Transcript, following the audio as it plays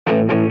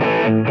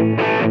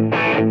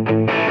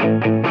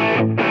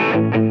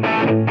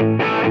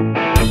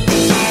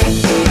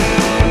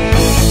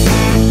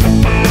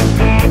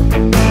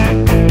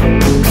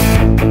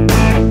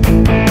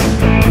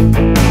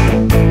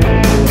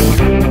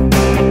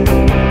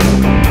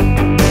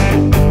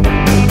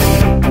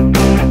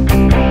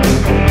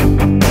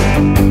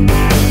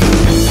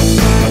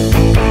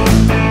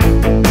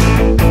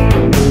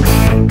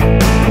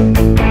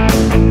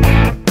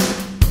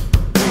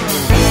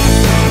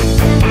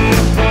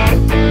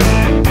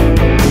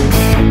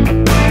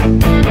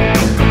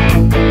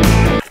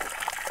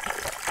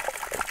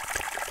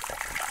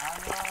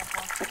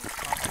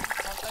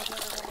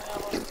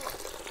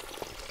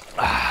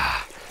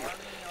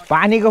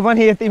पानीको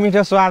पनि यति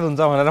मिठो स्वाद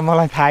हुन्छ भनेर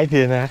मलाई थाहै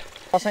थिएन।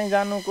 दसैँ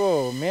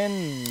जानुको मेन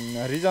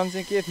रिजन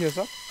चाहिँ के थियो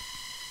सर?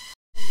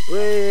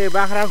 ओए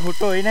बाख्रा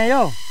खुट्टो होइन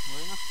यो?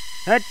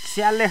 हैट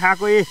स्यालले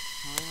खाएको यी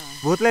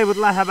भुत्लै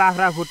भुत्ला छ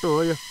बाख्रा खुट्टो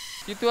हो यो।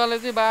 चितुवाले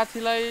चाहिँ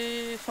बाछीलाई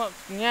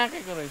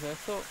न्याकेको रहेछ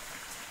यस्तो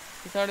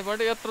पछाडिबाट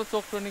यत्रो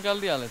चोक्टो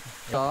निकालिदिइहालेछ।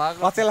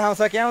 अचेल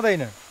आउँछ कि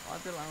आउँदैन?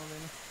 अचेल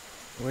आउँदैन।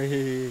 ओइ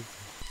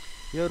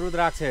यो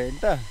रुद्राक्ष होइन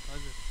त?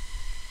 हजुर।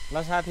 ल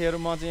साथीहरू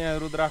म चाहिँ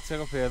यहाँ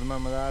रुद्राक्षको फेदमा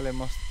मजाले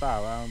मस्त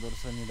हावा आउँदो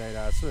रहेछ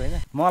निदाइरहेको छु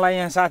होइन। मलाई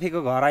यहाँ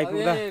साथीको घर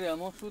आइपुग्दा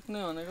म सुत्ने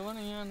भनेको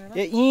पनि यहाँनिर।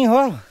 ए यहीँ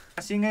हो?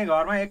 सिँगै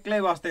घरमा एक्लै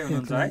बस्दै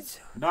हुनुहुन्छ है?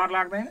 डर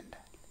लाग्दैन?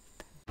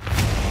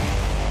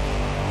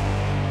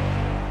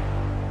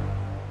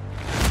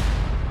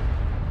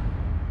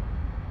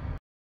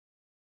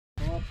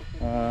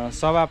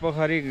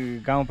 सभापोखरी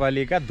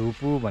गाउँपालिका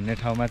धुपु भन्ने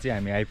ठाउँमा चाहिँ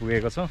हामी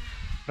आइपुगेको छौँ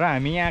र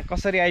हामी यहाँ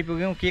कसरी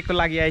आइपुग्यौँ के को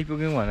लागि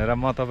आइपुग्यौँ भनेर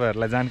म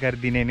तपाईँहरूलाई जानकारी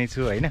दिने नै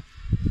छु होइन।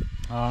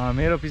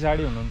 मेरो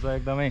पछाडि हुनुहुन्छ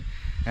एकदमै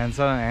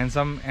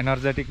ह्यान्डसम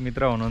एनर्जेटिक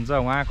मित्र हुनुहुन्छ।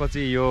 उहाँको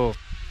चाहिँ यो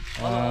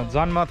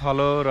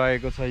जन्मथलो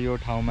रहेको छ यो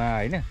ठाउँमा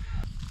होइन।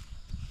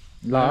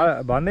 ल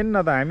भनिदिनु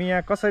न त हामी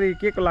यहाँ कसरी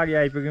के को लागि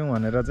आइपुग्यौँ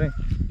भनेर चाहिँ।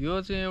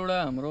 यो चाहिँ एउटा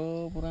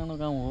हाम्रो पुरानो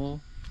गाउँ हो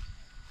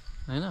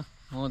होइन।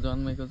 म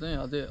जन्मेको चाहिँ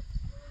अझै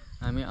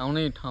हामी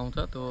आउने ठाउँ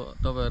छ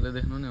त्यो तपाईँहरूले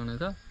देख्नु नै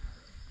हुनेछ।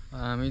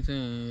 हामी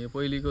चाहिँ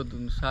पहिलेको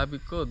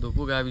साबिकको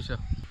धुपु गाविस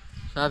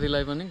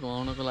साथीलाई पनि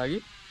घुमाउनको लागि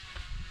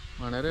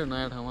भनेर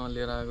नयाँ ठाउँमा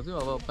लिएर आएको छु।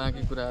 अब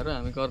बाँकी कुराहरू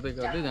हामी गर्दै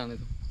गर्दै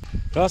जानेछौँ।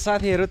 र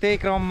साथीहरू त्यही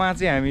क्रममा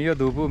चाहिँ हामी यो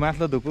धुपु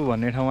माथिल्लो धुपु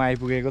भन्ने ठाउँमा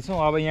आइपुगेको छौँ।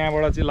 अब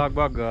यहाँबाट चाहिँ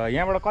लगभग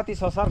यहाँबाट कति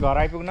छ सर घर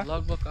आइपुग्न?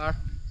 लगभग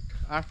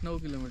 8-9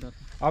 किलोमिटर।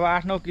 अब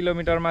 8-9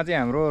 किलोमिटरमा चाहिँ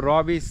हाम्रो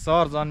रवि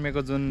सर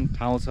जन्मेको जुन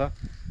ठाउँ छ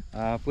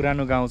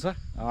पुरानो गाउँ छ।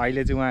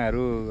 अहिले चाहिँ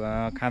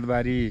उहाँहरू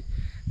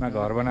खाँदबारीमा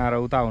घर बनाएर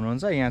उता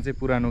हुनुहुन्छ। यहाँ चाहिँ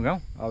पुरानो गाउँ।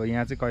 अब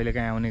यहाँ चाहिँ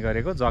कहिलेकाहीँ आउने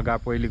गरेको जग्गा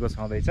पहिलेको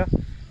छँदैछ।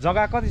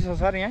 जग्गा कति छ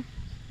सर यहाँ?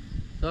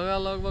 जग्गा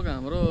लगभग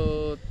हाम्रो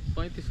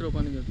 35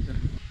 रोपनी जति छ।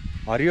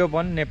 हरियो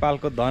वन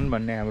नेपालको धन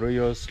भन्ने हाम्रो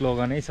यो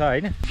स्लोगनै छ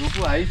होइन। धुपु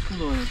हाई स्कुल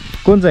हो।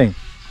 कुन चाहिँ?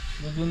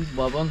 जुन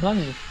भवन छ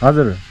नि।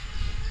 हजुर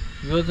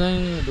यो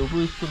चाहिँ धुपु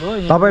स्कुल हो।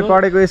 तपाईँ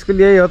पढेको स्कुल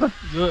यही हो त?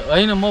 यो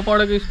होइन म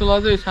पढेको स्कुल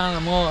अझै सानो।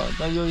 म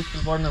त यो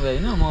स्कुल पढ्न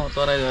भ्याइन। म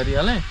तराई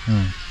झरिहालेँ।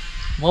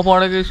 म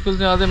पढेको स्कुल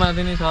चाहिँ अझै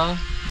माथि नै छ।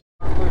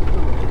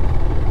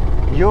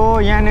 यो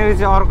यहाँनिर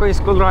चाहिँ अर्को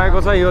स्कुल रहेको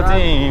छ। यो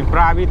चाहिँ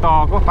प्रावि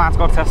तहको 5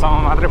 कक्षासम्म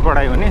मात्रै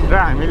पढाइ हुने। र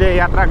हामीले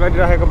यात्रा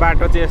गरिरहेको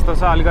बाटो चाहिँ यस्तो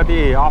छ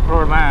अलिकति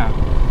अफरोडमा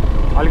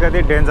अलिकति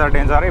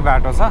डेन्जरै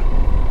बाटो छ।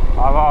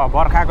 अब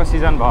बर्खाको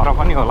सिजन भएर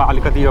पनि होला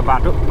अलिकति यो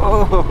बाटो।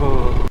 ओहो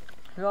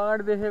त्यो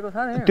अगाडि देखेको छ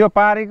नि त्यो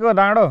पारीको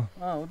डाँडो?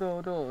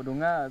 त्यो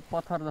ढुङ्गा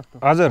पत्थर जस्तो।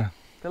 हजुर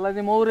त्यसलाई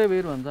चाहिँ मौरे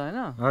भिर भन्छ होइन।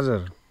 हजुर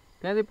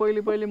त्यहाँ चाहिँ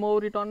पहिले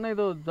मौरी टन्नै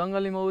त्यो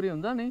जङ्गली मौरी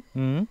हुन्छ नि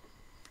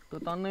त्यो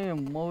टन्नै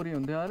मौरी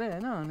हुन्थ्यो अरे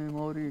होइन। अनि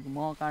मौरी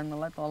मह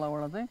काट्नलाई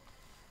तलबाट चाहिँ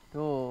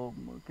त्यो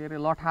के अरे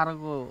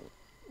लठारको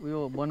उयो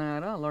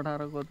बनाएर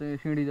लठारको चाहिँ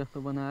सिँढी जस्तो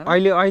बनाएर।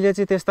 अहिले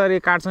चाहिँ त्यस्तरी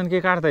काट्छन् कि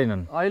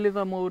काट्दैनन्? अहिले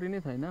त मौरी नै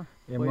छैन।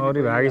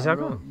 मौरी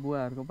भागिसक्यो।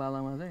 बुवाहरूको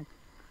पालामा चाहिँ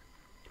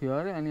थियो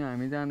अरे। अनि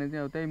हामी जाने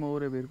चाहिँ अब त्यही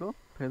मौरे भिरको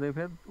फेदै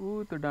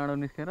त्यो डाँडो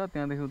निस्केर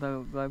त्यहाँदेखि उता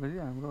गएपछि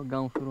हाम्रो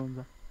गाउँ सुरु हुन्छ।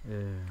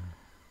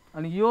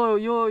 अनि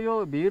यो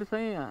भिर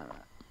चाहिँ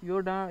यो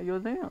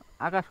चाहिँ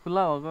आकाश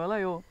खुल्ला भएको बेला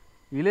यो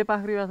हिले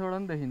पाखरीबासबाट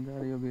पनि देखिन्छ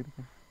अरे यो भिर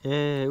चाहिँ।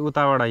 ए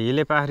उताबाट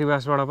हिले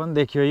पाखरीबासबाट पनि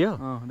देखियो यो?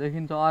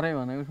 देखिन्छ अरे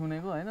भनेको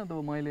सुनेको होइन। त्यो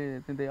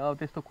मैले चाहिँ अब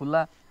त्यस्तो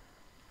खुल्ला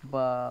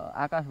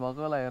आकाश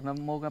भएको बेला हेर्न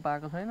मौका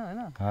पाएको छैन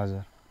होइन।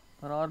 हजुर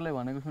तर अरूले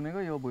भनेको सुनेको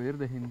यो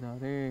भिर देखिन्छ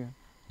अरे।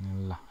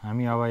 ल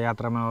हामी अब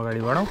यात्रामा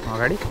अगाडि बढौँ।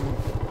 अगाडि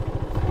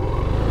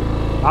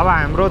अब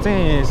हाम्रो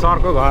चाहिँ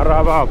सरको घर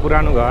अब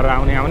पुरानो घर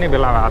आउने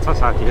बेला भएको छ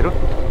साथीहरू।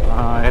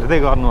 हेर्दै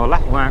गर्नु होला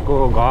उहाँको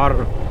घर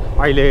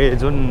अहिले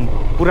जुन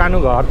पुरानो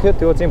घर थियो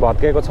त्यो चाहिँ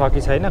भत्केको छ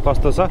कि छैन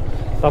कस्तो छ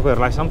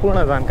तपाईँहरूलाई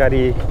सम्पूर्ण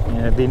जानकारी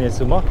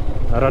दिनेछु म।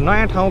 र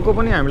नयाँ ठाउँको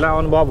पनि हामीलाई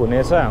अनुभव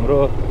हुनेछ। हाम्रो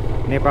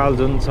नेपाल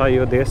जुन छ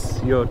यो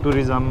देश यो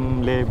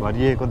टुरिज्मले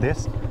भरिएको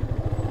देश।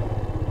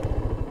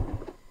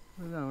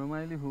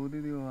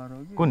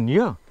 कुन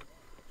यो?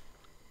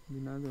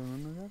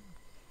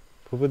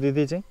 फुपू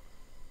दिदी चाहिँ?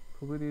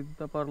 फुपू दिदी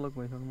त परलोक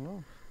भइसक्नु हो।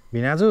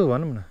 भिनाजु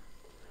भनौँ न।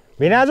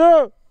 भिनाजु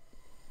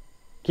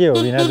के हो?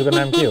 भिनाजुको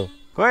नाम के हो?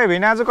 खोइ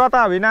भिनाजु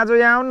कता? भिनाजु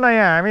यहाँ आउनु न।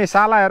 यहाँ हामी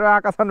सालाहरू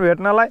आएका छन्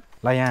भेट्नलाई।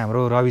 ल यहाँ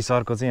हाम्रो रवि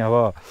सरको चाहिँ अब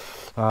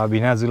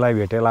भिनाजुलाई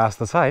भेटेला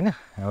जस्तो छ होइन।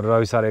 हाम्रो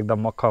रवि सर एकदम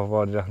मक्ख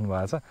परिराख्नु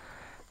भएको छ।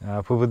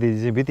 फुपू दिदी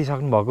चाहिँ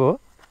बितिसक्नु भएको हो?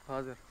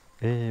 हजुर।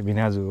 ए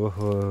भिनाजु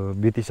ओहो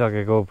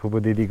बितिसकेको फुपू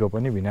दिदीको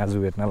पनि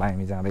भिनाजु भेट्नलाई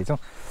हामी जाँदैछौँ।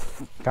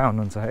 कहाँ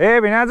हुनुहुन्छ?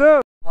 ए भिनाजु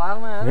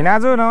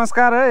भिनाजु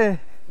नमस्कार है।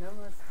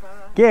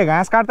 के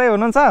घाँस काट्दै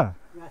हुनुहुन्छ?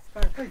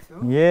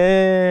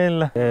 ए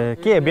ल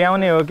के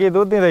ब्याउने हो कि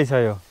दुध दिँदैछ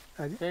यो?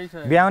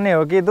 ब्याउने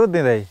हो कि दुध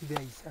दिँदै?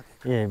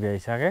 ए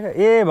ब्याइसकेको।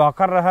 ए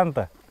भर्खर रहेछ नि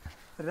त।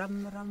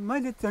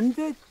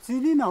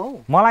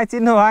 मलाई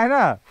चिन्नु भएन?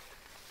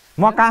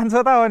 म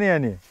कान्छो त हो नि।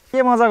 अनि के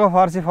मजाको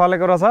फर्सी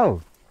फलेको रहेछ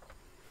हौ।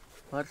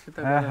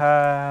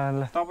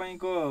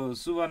 तपाईँको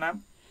शुभ नाम?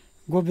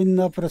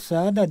 गोविन्द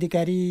प्रसाद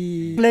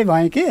अधिकारीले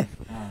भएँ कि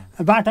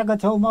बाटाको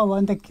छेउमा हो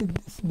भने त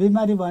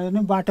बिमारी भयो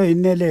भने बाटो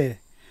हिँड्नेले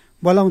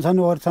बोलाउँछन्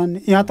ओर्छन्,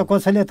 यहाँ त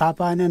कसैले थाहा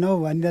पाएनन् हौ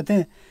भनेर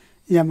चाहिँ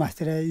यहाँ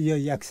मास्टर यो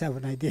याक्सा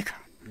बनाइदिएको।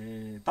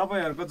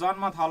 तपाईँहरूको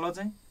जन्म थलो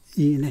चाहिँ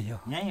यहीँ नै हो।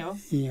 यहीँ हो?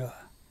 यहीँ हो।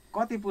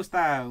 कति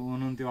पुस्ता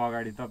हुनुहुन्थ्यो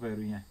अगाडि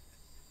तपाईँहरू यहाँ?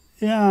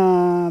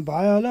 यहाँ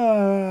भयो होला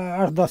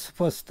 8-10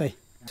 पुस्तै।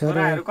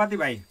 छोराहरू कति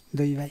भाइ?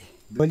 2 भाइ।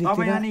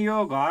 तपाईँ अनि यो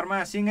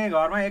घरमा सिँगै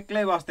घरमा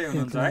एक्लै बस्दै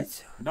हुनुहुन्छ है?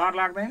 डर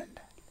लाग्दैन?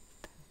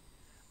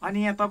 अनि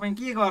यहाँ तपाईँ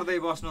के गर्दै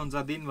बस्नुहुन्छ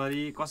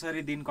दिनभरि?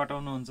 कसरी दिन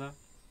कटाउनुहुन्छ?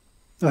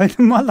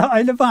 होइन मलाई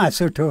अहिले पो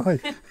हाँस उठ्यो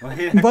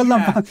बोल्न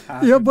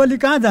यो बोली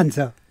कहाँ जान्छ?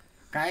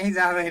 कहीँ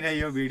जाँदैन,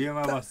 यो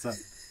भिडियोमा बस्छ।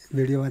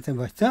 भिडियोमा चाहिँ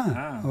बस्छ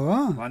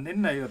हो। भनिदिनु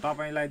न, यो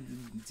तपाईँलाई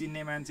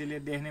चिन्ने मान्छेले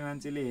देख्ने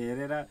मान्छेले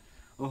हेरेर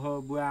ओहो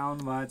बुवा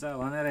आउनु भएछ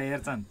भनेर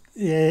हेर्छन्।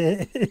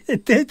 ए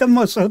त्यही त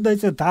म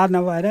सोध्दैछु थाहा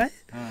नभएर है।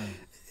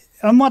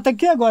 म त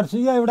के गर्छु,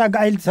 यो एउटा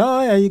गाई छ,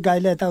 यही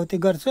गाईलाई यताउति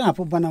गर्छु,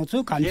 आफू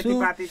बनाउँछु, खान्छु।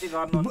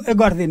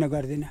 गर्दिनँ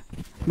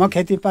म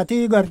खेतीपाती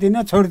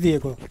गर्दिनँ,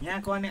 छोडिदिएको।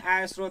 यहाँको अनि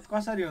आय स्रोत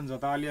कसरी हुन्छ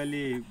त?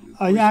 अलिअलि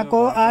यहाँको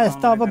आय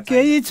त अब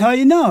केही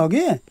छैन हो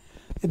कि,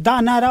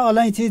 दाना र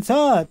अलैँची छ,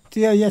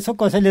 त्यो यसो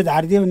कसैले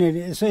झारिदियो भने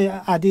यसो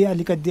आधी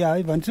अलिकति दियो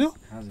है भन्छु,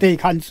 त्यही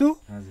खान्छु।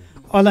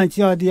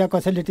 अलैँची अधिया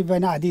कसैले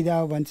टिपेन आधी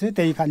दियो भन्छु,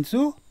 त्यही खान्छु।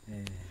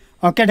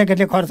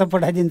 केटाकेटीले खर्च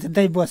पठाइदिन्छ,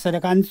 त्यही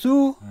बसेर खान्छु।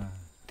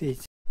 त्यही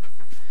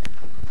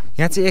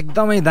यहाँ चाहिँ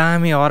एकदमै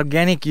दामी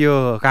अर्ग्यानिक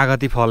यो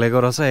कागती फलेको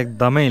रहेछ,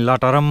 एकदमै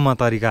लटरम्म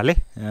तरिकाले।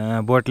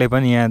 बोटले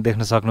पनि यहाँ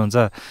देख्न सक्नुहुन्छ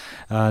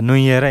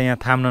नुइएर यहाँ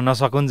थाम्न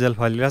नसकुन्जेल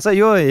फलिरहेछ।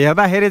 यो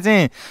हेर्दाखेरि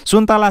चाहिँ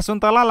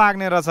सुन्तला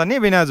लाग्ने रहेछ नि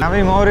बिनाजु।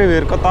 हामी मौरी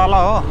भिरको तल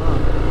हो,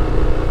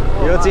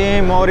 यो चाहिँ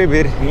मौरी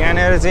भिर।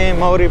 यहाँनिर चाहिँ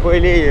मौरी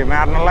पहिले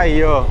मार्नलाई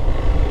यो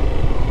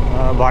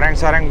भर्याङ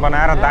सर्याङ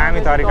बनाएर दामी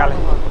तरिकाले।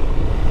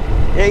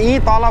 ए यहीँ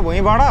तल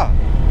भुइँबाट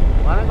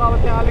भनेको अब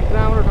त्यहाँ अलिक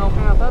राम्रो ठाउँ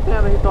कहाँ छ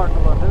त्यहाँदेखि चढ्नु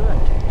पर्छ।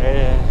 ए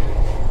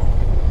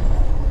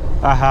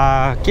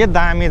आहा के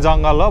दामी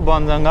जङ्गल हो,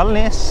 वन जङ्गल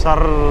नि, सर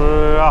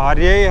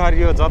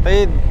हरियो जतै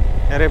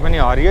हेरे पनि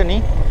हरियो नि,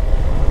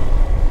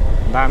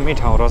 दामी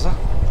ठाउँ रहेछ।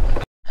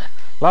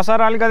 ल सर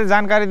अलिकति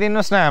जानकारी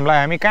दिनुहोस् न हामीलाई,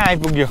 हामी कहाँ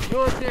आइपुग्यो?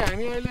 यो चाहिँ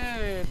हामी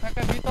अहिले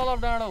ठ्याक्कै बितलब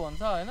डाँडो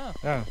भन्छ होइन,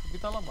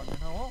 बितलब भन्ने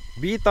ठाउँ हो।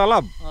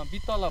 बितलब?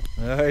 बितलब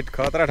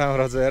खतरा ठाउँ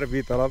रहेछ यार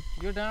बितलब।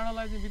 यो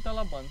डाँडोलाई चाहिँ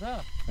बितलब भन्छ।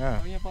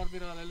 यहाँ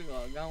परतिर अलिअलि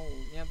गाउँ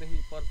यहाँदेखि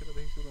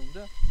परतिरदेखि सुरु हुन्छ।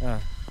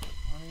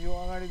 अनि यो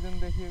अगाडि जुन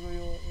देखिएको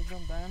यो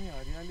एकदम दामी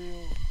हरियाली,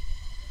 यो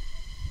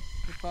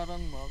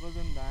उत्पादन भएको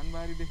जुन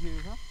धानबारी देखिएको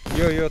छ,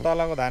 यो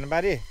तलको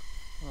धानबारी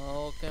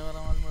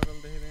क्यामेरामा मजाले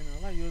देखिँदैन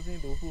होला, यो चाहिँ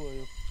धोपु हो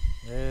यो।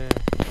 ए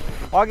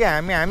अघि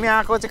हामी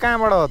आएको चाहिँ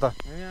कहाँबाट हो त?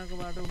 हामी आएको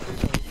बाटो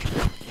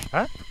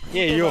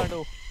ए यो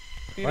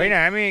होइन,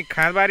 हामी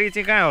खाँदबारी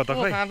चाहिँ कहाँ हो त?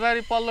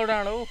 खाँदबारी पल्लो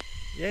डाँडो हो,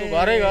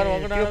 घरै घर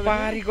भएको डाँडो,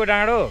 पारीको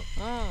डाँडो।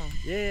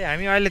 ए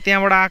हामी अहिले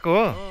त्यहाँबाट आएको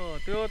हो।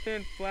 त्यो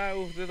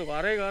त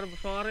घरै घर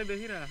सहरै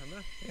देखिरहेको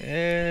छ।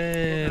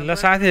 ए ल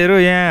साथीहरू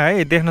यहाँ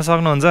है देख्न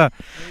सक्नुहुन्छ,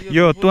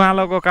 यो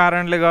तुवालोको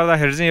कारणले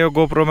गर्दाखेरि चाहिँ यो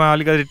गोप्रोमा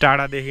अलिकति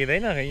टाढा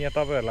देखिँदैन। यहाँ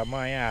तपाईँहरूलाई म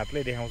यहाँ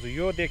हातले देखाउँछु।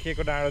 यो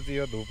देखिएको डाँडो चाहिँ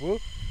यो धुपु,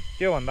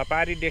 त्योभन्दा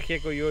पारी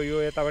देखिएको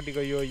यो यतापट्टिको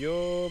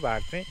यो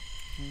भाग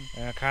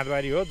चाहिँ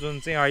खाँदबारी हो,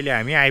 जुन चाहिँ अहिले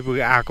हामी आएको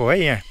है।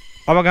 यहाँ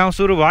अब गाउँ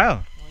सुरु भयो।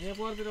 यहाँ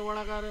परतिर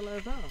वडा कार्यालय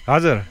छ।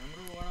 हजुर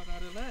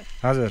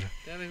हजुर।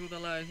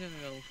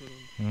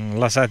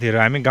 ल साथीहरू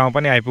हामी गाउँ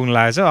पनि आइपुग्नु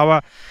लागेको छ। अब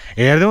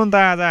हेरिदिउँ त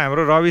आज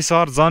हाम्रो रवि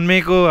सर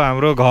जन्मेको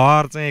हाम्रो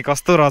घर चाहिँ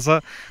कस्तो रहेछ,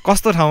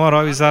 कस्तो ठाउँमा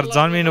रवि सर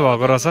जन्मिनु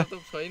भएको रहेछ।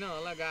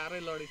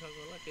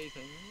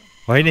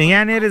 होइन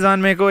यहाँनिर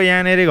जन्मेको,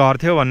 यहाँनिर घर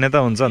थियो भन्ने त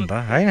हुन्छ नि त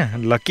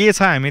होइन। ल के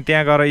छ हामी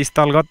त्यहाँ गएर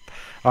स्थलगत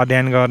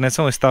अध्ययन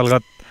गर्नेछौँ,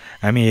 स्थलगत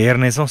हामी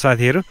हेर्नेछौँ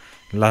साथीहरू।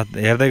 ल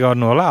हेर्दै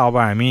गर्नु होला। अब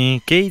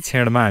हामी केही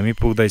क्षणमा हामी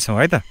पुग्दैछौँ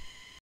है त।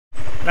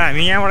 ल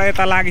हामी यहाँबाट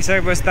यता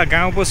लागिसकेपछि त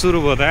गाउँ पो सुरु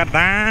भयो त यार।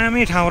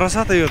 दामी ठाउँ रहेछ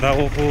त यो त।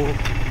 ओहो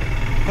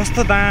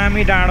कस्तो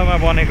दामी डाँडोमा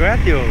बनेको या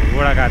त्यो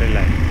वडा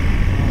कार्यालय।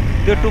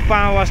 त्यो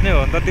टुप्पामा बस्ने हो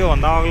भने त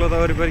त्योभन्दा अग्लो त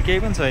वरिपरि केही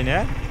पनि छैन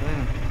यार।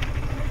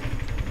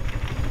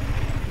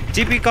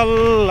 टिपिकल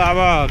अब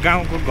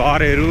गाउँको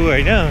घरहरू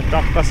होइन,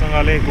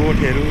 टक्कसँगले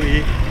गोठहरू,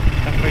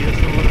 टक्क यो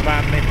सुँगुर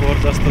बाँध्ने खोर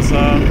जस्तो छ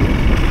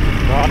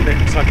घर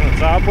देख्न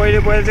सक्नुहुन्छ। अब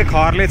पहिले चाहिँ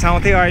खरले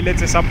छाउँथे, अहिले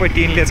चाहिँ सबै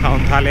टिनले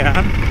छाउनु थाले।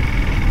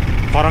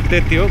 फरक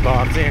त्यति हो,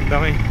 घर चाहिँ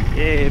एकदमै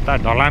यता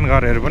ढलान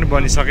घरहरू पनि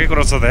बनिसकेको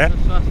रहेछ त यार।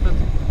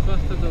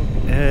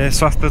 ए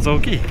स्वास्थ्य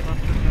चौकी।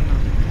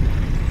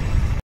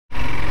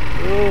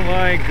 ओ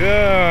माई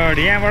गड,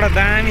 यहाँबाट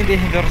दामी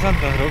देखिँदो रहेछ नि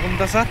त। रोकौँ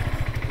त सर।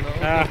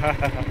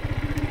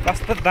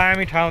 कस्तो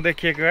दामी ठाउँ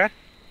देखिएको यार।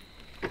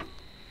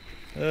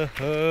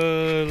 ओहो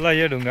ल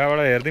यो ढुङ्गाबाट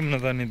हेरिदिउँ न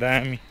त नि,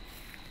 दामी।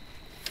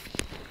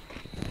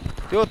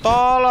 त्यो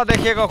तल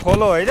देखिएको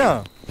खोलो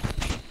होइन,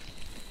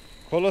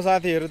 खोलो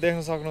साथीहरू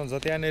देख्न सक्नुहुन्छ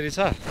त्यहाँनिर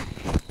छ।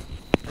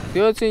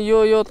 त्यो चाहिँ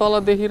यो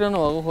तल देखिरहनु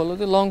भएको खोलो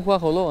चाहिँ लङ्खुवा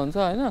खोलो भन्छ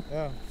होइन।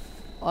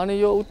 अनि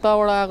यो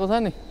उताबाट आएको छ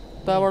नि,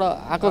 उताबाट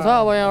आएको छ।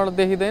 अब यहाँबाट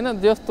देखिँदैन,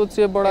 जस्तो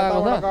चेपबाट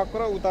आएको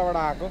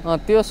छ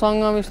त्यो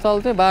सङ्गम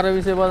स्थल चाहिँ 12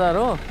 बिसे बजार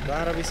हो।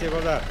 12 बिसे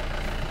बजार।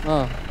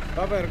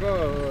 तपाईहरुको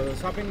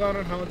शपिङ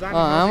गर्ने ठाउँ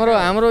जानु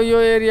हाम्रो यो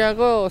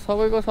एरियाको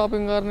सबैको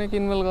शपिङ गर्ने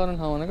किनमेल गर्ने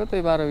ठाउँ भनेको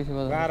त्यही 12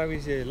 बजार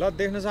 12 ल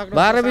देख्न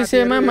सक्नुहुन्छ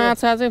 12 मा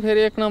माछा चाहिँ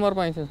फेरि 1 नम्बर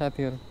पाइन्छ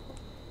साथीहरु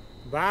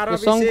 12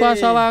 सङ्खुवा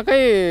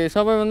सभाकै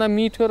सबैभन्दा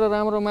मिठो र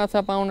राम्रो माछा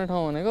पाउने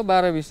ठाउँ भनेको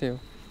 12 हो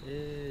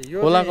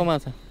ए खोलाको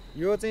माछा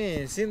यो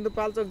चाहिँ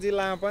सिन्धुपाल्चोक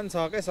जिल्लामा पनि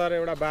छ के सर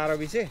एउटा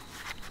 12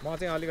 म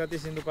चाहिँ अलिकति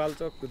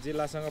सिन्धुपाल्चोक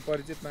जिल्लासँग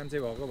परिचित मान्छे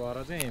भएको भएर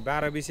चाहिँ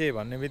 12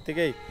 भन्ने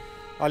बित्तिकै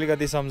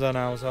अलिकति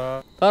सम्झना आउँछ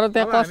तर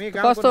त्यहाँ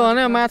कस्तो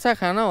भने माछा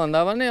खान भन्दा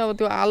पनि अब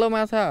त्यो आलो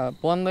माछा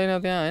बन्दैन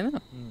त्यहाँ हैन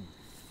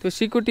त्यो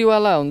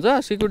सिकुटीवाला हुन्छ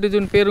सिकुटी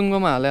जुन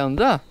पेरुङ्गोमा हाले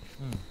हुन्छ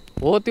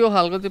हो त्यो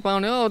खालको चाहिँ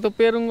पाउने हो त्यो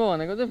पेरुङ्गो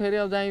भनेको चाहिँ फेरि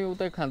अब जाइ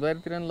उतै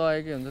खाँदबारीतिर नि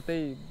लगेकै हुन्छ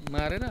त्यही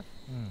मारेर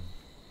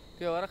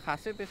त्यो भएर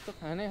खासै त्यस्तो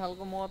खाने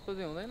खालको महत्त्व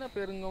चाहिँ हुँदैन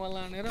पेरुङ्गोमा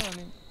लानेर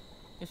अनि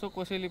यसो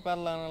कोसेली पाल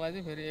लानलाई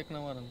चाहिँ फेरि 1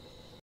 नम्बर हुन्छ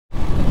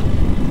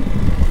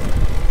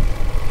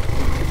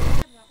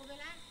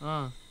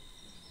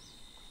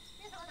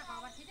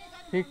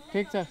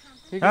ठीक छ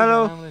हेलो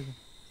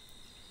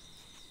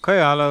खै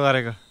हेलो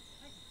गरेको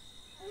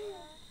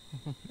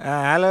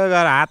हेलो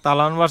गरेर हात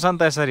हलाउनु पर्छ नि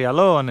त यसरी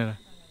हेलो भनेर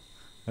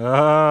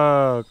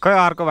खै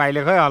अर्को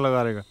भाइले खै हेलो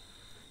गरेको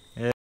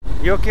ए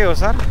यो के हो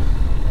सर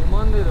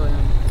मन्दिर हो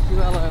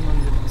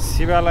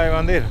शिवालय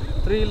मन्दिर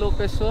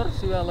त्रिलोकेश्वर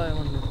शिवालय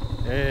मन्दिर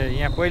ए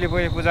यहाँ पहिले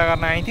पूजा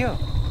गर्न आइन्थ्यो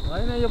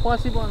होइन यो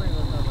पछि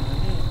बनेको छ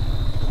हामी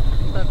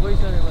उता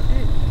गइसकेपछि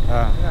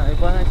हामी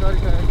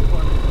बनाइसकेपछि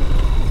बनेको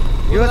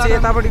यो चाहिँ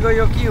यतापट्टिको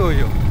यो के हो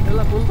यो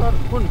यसलाई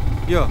फुल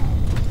यो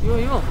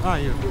यो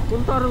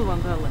फुल तरुल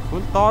भन्छ यसलाई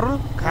फुल तरुल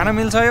खान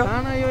मिल्छ यो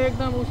खाना यो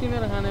एकदम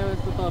उसिनेर खाने हो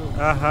यस्तो तरुल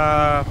आहा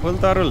फुल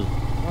तरुल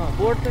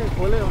बोट चाहिँ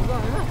खोले हुन्छ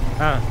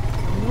हैन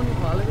मुनि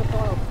फलेको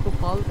त्यो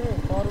फल चाहिँ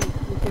तरुल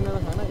उसिनेर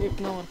खाना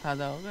 1 नम्बर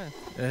खाजा हो क्या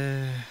ए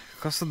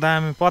कस्तो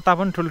दामी पत्ता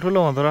पनि ठुल्ठुलो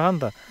हुँदो रहेछ नि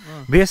त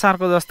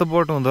बेसारको जस्तो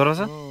बोट हुँदो रहेछ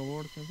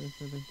बोट चाहिँ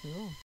त्यस्तो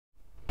हो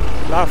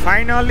ल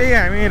फाइनली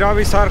हामी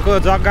रवि सरको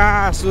जग्गा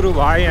सुरु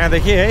भयो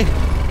यहाँदेखि है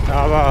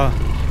अब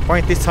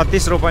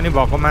 35-36 रोपनी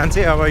भएको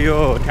मान्छे अब यो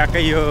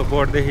ठ्याक्कै यो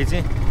बोर्डदेखि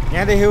चाहिँ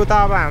यहाँदेखि उता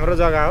अब हाम्रो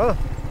जग्गा हो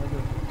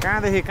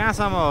कहाँदेखि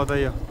कहाँसम्म हो त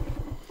यो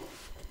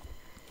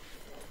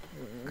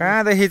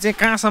कहाँदेखि चाहिँ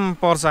कहाँसम्म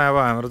पर्छ अब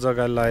हाम्रो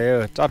जग्गा ल यो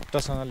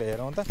चट्टसँगले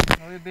हेरौँ त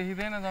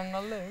देखिँदैन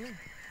जङ्गलले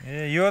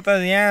ए यो त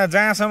यहाँ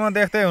जहाँसम्म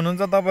देख्दै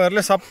हुनुहुन्छ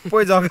तपाईँहरूले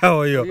सबै जग्गा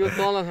हो यो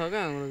तल छ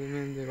क्या हाम्रो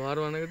मेन चाहिँ घर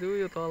भनेको थियो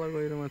यो तल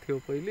गहिरोमा थियो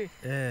पहिले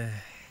ए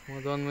म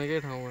जन्मेकै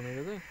ठाउँ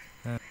भनेको चाहिँ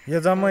यो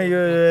जम्मै यो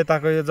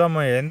यताको यो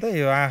जम्मै हो नि त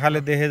यो आँखाले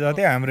देखे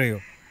जति हाम्रै हो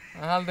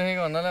आँखाले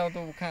देखेको भन्नाले अब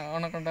त्यो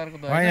अनकन्टारको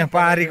होइन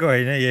पारीको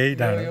होइन यही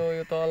ठाउँ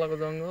यो तलको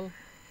जङ्गल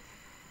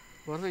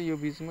पर्छ यो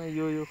बिचमा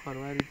यो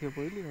खरबारी थियो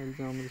पहिले अहिले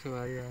चाहिँ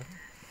अमृतसरबारी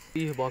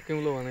आयो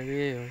भक्युम्लो भनेको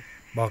यही हो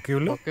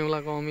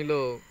भक्युम्लाको अमिलो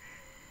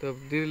त्यो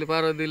दिदीले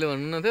पार्वतीले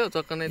भन्नु न थियो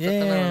चक्कनै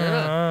भनेर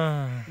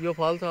यो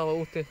फल छ अब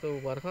उस त्यस्तो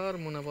भर्खर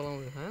मुना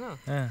पलाउँदैछ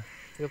होइन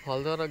यो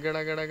फल्छ र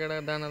गेडा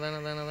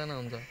दाना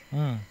हुन्छ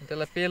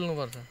त्यसलाई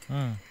पेल्नुपर्छ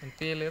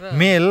पेलेर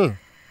मेल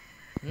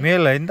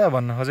होइन त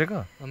भन्न खोजेको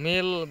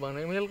मेल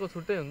भनेको मेलको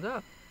छुट्टै हुन्छ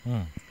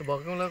त्यो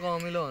भक्कुलाको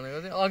अमिलो भनेको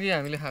चाहिँ अघि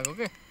हामीले खाएको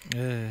के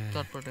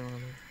चटपटे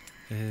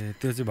ए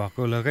त्यो चाहिँ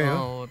भक्कुलाकै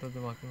हो त्यो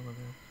चाहिँ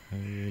भक्कुलाकै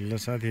ल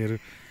साथीहरू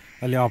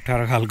अलि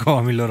अप्ठ्यारो खालको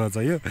अमिलो रहेछ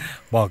यो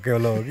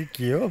भक्केउलो हो कि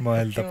के हो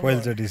मैले त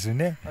पहिलोचोटि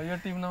सुने यो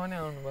टिप्न पनि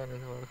आउनु पर्ने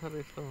छ भर्खर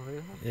यस्तो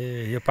हुँदैछ ए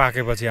यो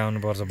पाकेपछि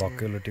आउनुपर्छ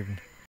भक्केउलो टिप्न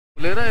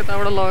लिएर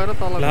यताबाट लगेर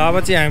तल ल अब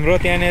चाहिँ हाम्रो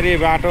त्यहाँनिर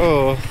बाटो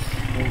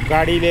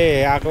गाडीले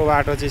आएको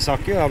बाटो चाहिँ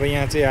सक्यो अब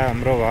यहाँ चाहिँ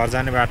हाम्रो घर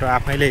जाने बाटो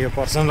आफैले यो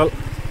पर्सनल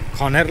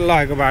खनेर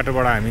लगेको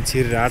बाटोबाट हामी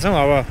छिरिरहेछौँ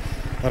अब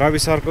रवि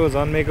सरको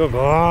जन्मेको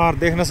घर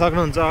देख्न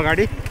सक्नुहुन्छ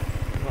अगाडि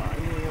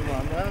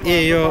ए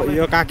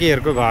यो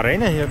काकीहरूको घर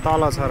होइन यो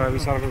तल छ रवि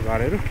सरको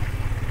घरहरू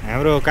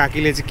हाम्रो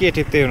काकीले चाहिँ के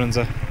टिप्दै हुनुहुन्छ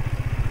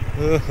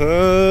ओहो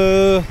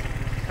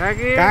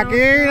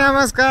काकी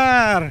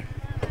नमस्कार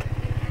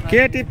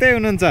के टिप्दै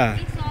हुनुहुन्छ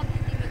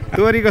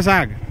तोरीको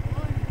साग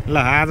ल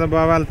आज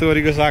बाबाले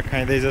तोरीको साग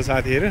खाइँदैछ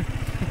साथीहरू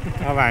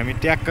अब हामी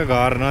ट्याक्क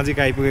घर नजिक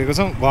आइपुगेको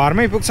छौँ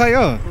घरमै पुग्छ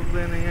यो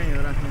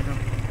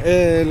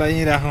ए ल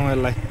यहीँ राखौँ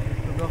यसलाई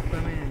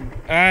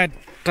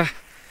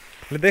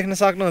ल देख्न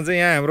सक्नुहुन्छ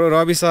यहाँ हाम्रो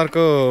रवि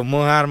सरको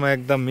मुहारमा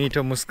एकदम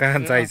मिठो मुस्कान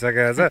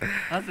चाहिसकेको छ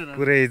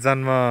पुरै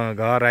जन्म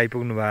घर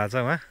आइपुग्नु भएको छ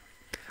उहाँ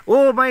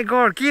ओ माई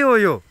गड के हो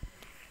यो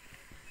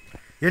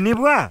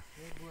निबुवा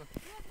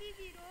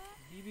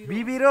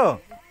बिबिरो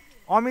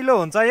अमिलो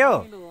हुन्छ यो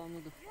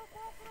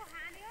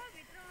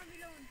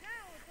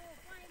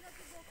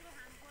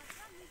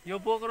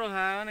बोक्रो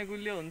खायो भने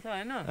गुलियो हुन्छ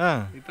होइन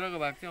भित्रको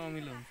भाग चाहिँ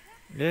अमिलो हुन्छ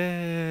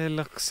ए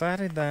ल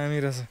साह्रै दामी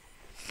रहेछ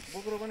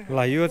ल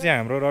यो चाहिँ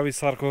हाम्रो रवि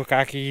सरको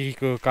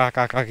काकीको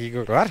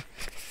काकीको घर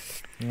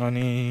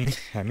अनि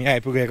हामी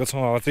आइपुगेको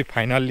छौँ अब चाहिँ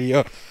फाइनल्ली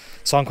यो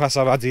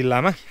सङ्खुवासभा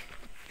जिल्लामा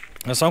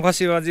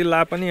सङ्खुवासभा जिल्ला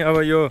पनि अब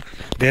यो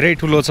धेरै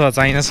ठुलो छ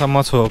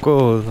चाइनासम्म छोएको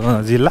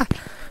जिल्ला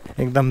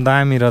एकदम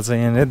दामी रहेछ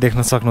यहाँनिर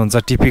देख्न सक्नुहुन्छ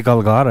टिपिकल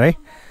घर है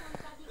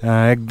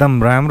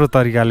एकदम राम्रो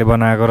तरिकाले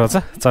बनाएको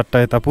रहेछ। चट्ट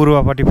यता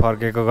पूर्वपट्टि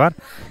फर्केको घर,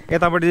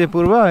 यतापट्टि चाहिँ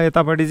पूर्व,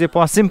 यतापट्टि चाहिँ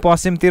पश्चिम।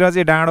 पश्चिमतिर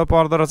चाहिँ डाँडो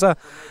पर्दो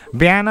रहेछ।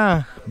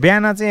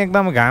 बिहान चाहिँ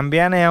एकदम घाम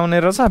बिहानै आउने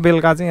रहेछ,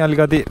 बेलुका चाहिँ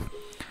अलिकति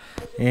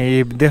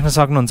देख्न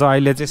सक्नुहुन्छ।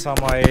 अहिले चाहिँ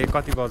समय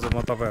कति बज्यो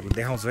म तपाईँहरूलाई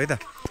देखाउँछु है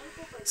त।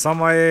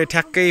 समय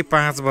ठ्याक्कै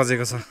 5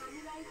 बजेको छ।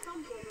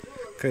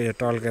 खै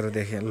टल्केर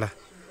देखेँ ल,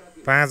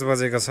 5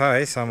 बजेको छ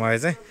है समय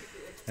चाहिँ।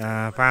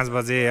 5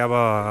 बजे अब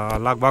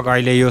लगभग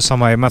अहिले यो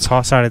समयमा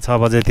 6 साढे 6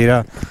 बजेतिर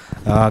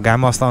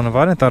घाम अस्ताउनु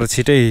पर्ने, तर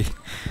छिटै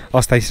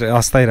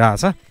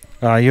अस्ताइरहेछ।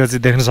 यो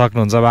चाहिँ देख्न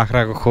सक्नुहुन्छ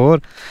बाख्राको खोर।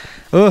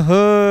 ओहो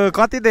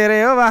कति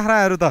धेरै हो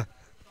बाख्राहरू त।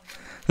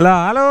 ल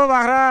हेलो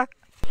बाख्रा।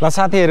 ल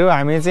साथीहरू,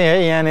 हामी चाहिँ है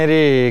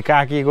यहाँनिर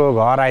काकीको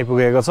घर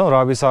आइपुगेको छौँ।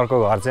 रवि सरको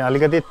घर चाहिँ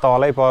अलिकति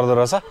तलै पर्दो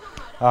रहेछ।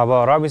 अब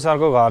रवि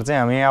सरको घर चाहिँ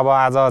हामी अब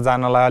आज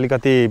जानलाई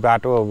अलिकति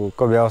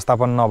बाटोको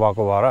व्यवस्थापन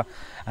नभएको भएर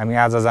हामी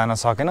आज जान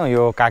सकेनौँ।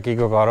 यो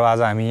काकीको घर हो,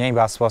 आज हामी यहीँ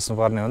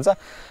बस्नुपर्ने हुन्छ।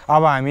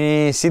 अब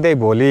हामी सिधै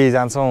भोलि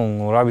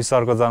जान्छौँ रवि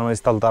सरको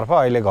जन्मस्थलतर्फ।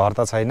 अहिले घर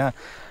त छैन,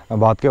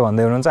 भत्क्यो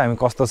भन्दै हुनुहुन्छ। हामी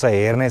कस्तो छ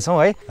हेर्नेछौँ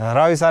है।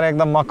 रवि सर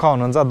एकदम मक्ख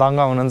हुनुहुन्छ, दङ्ग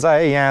हुनुहुन्छ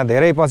है। यहाँ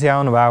धेरै पछि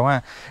आउनु भयो। उहाँ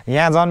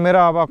यहाँ जन्मेर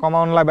अब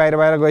कमाउनलाई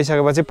बाहिर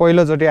गइसकेपछि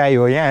पहिलोचोटि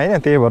आयो हो यहाँ होइन।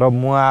 त्यही भएर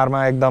मुहारमा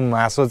एकदम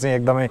हाँसो चाहिँ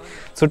एकदमै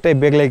छुट्टै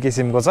बेग्लै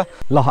किसिमको छ।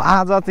 ल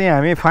आज चाहिँ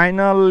हामी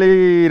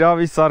फाइनल्ली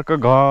रवि सरको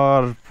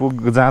घर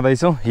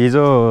जाँदैछौँ।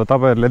 हिजो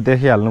तपाईँहरूले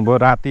देखिहाल्नुभयो,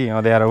 राति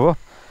अँध्यारो हो,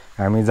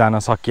 हामी जान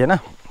सकिएन।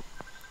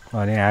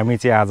 अनि हामी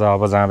चाहिँ आज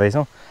अब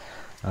जाँदैछौँ।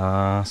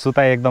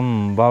 सुताइ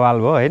एकदम बवाल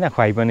भयो होइन,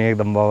 खुवाइ पनि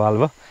एकदम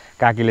बवाल भयो।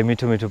 काकीले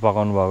मिठो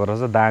पकाउनु भएको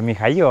रहेछ, दामी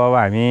खाइयो। अब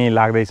हामी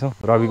लाग्दैछौँ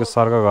रविको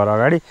सरको घर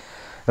अगाडि।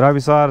 रवि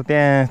सर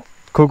त्यहाँ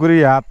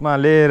खुकुरी हातमा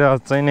लिएर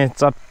चाहिँ नि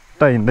चट्ट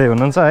हिँड्दै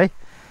हुनुहुन्छ है।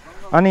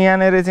 अनि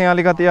यहाँनिर चाहिँ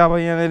अलिकति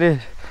अब यहाँनिर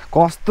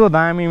कस्तो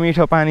दामी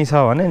मिठो पानी छ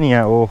भने नि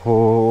यहाँ।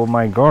 ओहो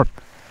माई गड,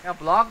 यहाँ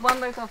भ्लग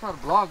बन्दैछ सर,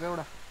 भ्लग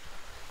एउटा।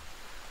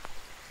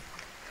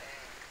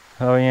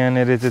 अब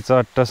यहाँनिर चाहिँ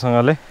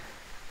चट्टसँगले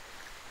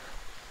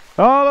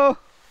हेलो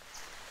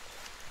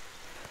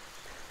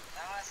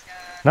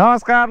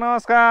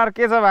नमस्कार।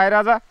 के छ भाइ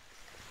राजा?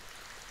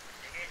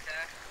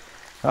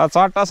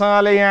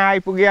 चट्टसँगले यहाँ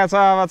आइपुगेको छ।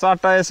 अब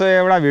चट्ट यसो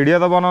एउटा भिडियो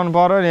त बनाउनु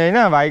पर्यो नि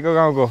होइन भाइको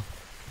गाउँको।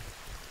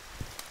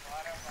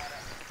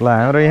 ल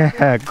हाम्रो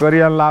यहाँ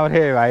कोरियन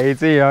लाउरे भाइ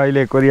चाहिँ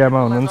अहिले कोरियामा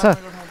हुनुहुन्छ।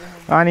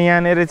 अनि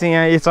यहाँनिर चाहिँ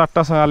यहाँ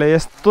चट्टसँगले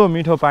यस्तो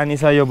मिठो पानी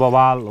छ, यो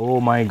बवाल।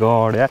 ओ माई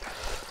गड यार,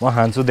 म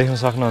खान्छु, देख्न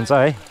सक्नुहुन्छ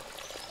है।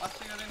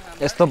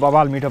 यस्तो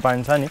बवाल मिठो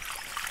पानी छ नि।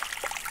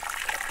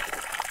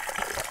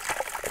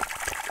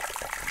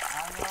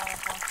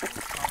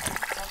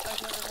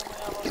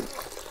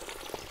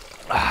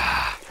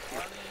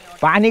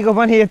 पानीको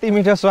पनि यति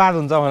मिठो स्वाद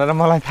हुन्छ भनेर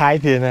मलाई थाहै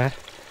थिएन।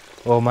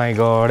 ओ माई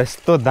गड,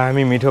 यस्तो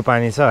दामी मिठो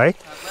पानी छ है।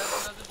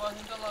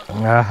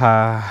 आहा,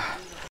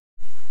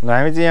 ल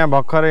हामी चाहिँ यहाँ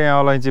भर्खरै यहाँ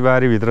अलैँची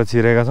बारीभित्र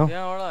छिरेका छौँ।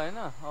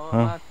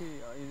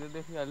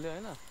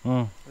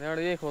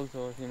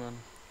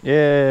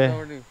 ए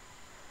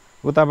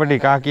उतापट्टि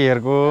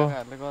काकीहरूको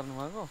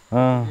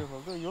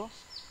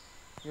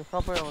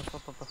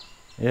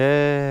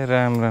ए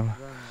राम।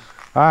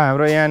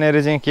 हाम्रो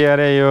यहाँनिर चाहिँ के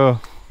अरे यो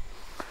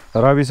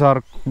रवि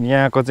सर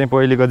यहाँको चाहिँ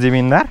पहिलेको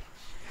जिमिनदार।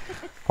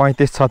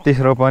 35-36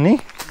 रोपनी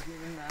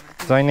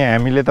चाहिँ नि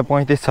हामीले त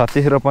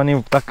 35-36 रोपनी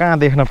त कहाँ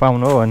देख्न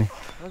पाउनु हो भने।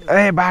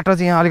 ए बाटो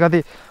चाहिँ यहाँ अलिकति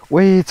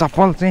उही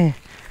चप्पल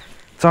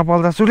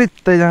त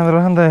सुलित्तै जाँदो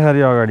रहेछ नि त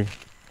यसरी अगाडि।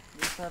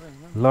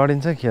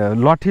 लडिन्छ क्या,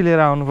 लट्ठी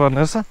लिएर आउनुपर्ने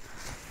रहेछ।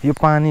 यो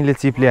पानीले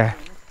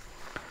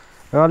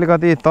चिप्ल्यायो।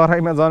 अलिकति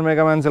तराईमा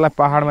जन्मेका मान्छेलाई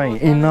पाहाडमा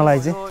हिँड्नलाई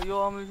चाहिँ यो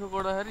अमृतको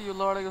गोडाखेरि यो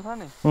लडेको छ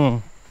नि,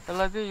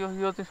 यसलाई चाहिँ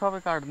यो चाहिँ सबै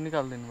काट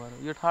निकालिदिनु पर्यो,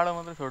 यो ठाडो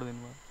मात्रै छोडिदिनु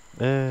पर्यो।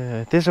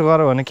 ए त्यसो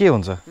गर्यो भने के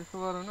हुन्छ? त्यसो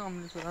गर्यो भने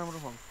अमृत राम्रो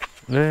पाउँछ।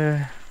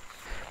 ए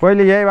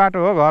पहिले यही बाटो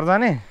हो घर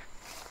जाने?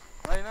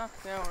 होइन,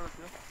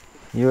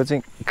 त्यहाँबाट यो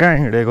चाहिँ कहाँ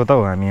हिँडेको त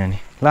हो हामी? अनि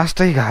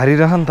लास्टै घारी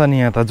रह नि त नि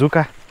यहाँ त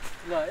जुका।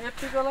 ल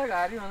यतिकोलाई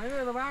घारी भनेको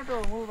यो त बाटो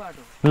हो, मूल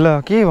बाटो। ल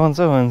के भन्छ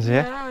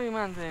मान्छे?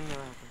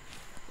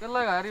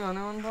 त्यसलाई घारी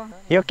भन्यो भने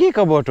त यो के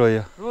को बोट हो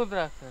यो?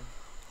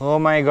 रुद्राक्ष। ओ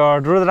माई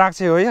गड,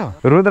 रुद्राक्ष हो यो?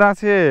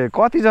 रुद्राक्ष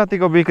कति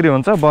जतिको बिक्री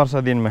हुन्छ वर्ष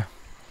दिनमा?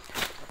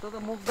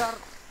 मुखदार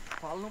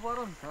फल्नु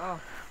पर्यो नि त।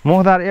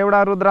 मुखदार एउटा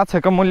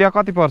रुद्राक्षको मूल्य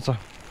कति पर्छ?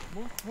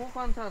 मुख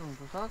अनुसार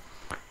हुन्छ सर।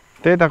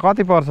 त्यही त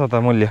कति पर्छ त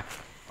मूल्य?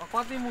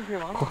 कति मुखे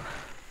भन?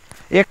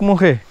 एक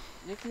मुखे?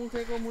 एक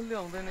मुखेको मूल्य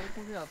हुँदैन, एक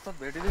मुखे हत्ता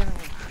भेटिँदैन।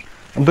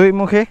 दुई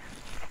मुखे?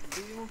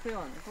 दुई मुखे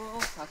भनेको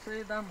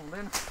खासै दाम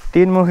हुँदैन।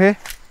 तीन मुखे?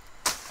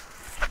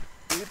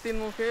 तीन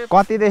मुखे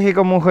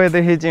कतिदेखिको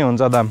मुखेदेखि चाहिँ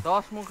हुन्छ दाम?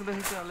 10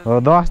 मुखदेखि चाहिँ हो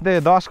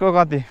 10 को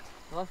कति?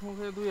 10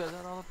 मुखे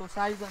 2000। अब त्यो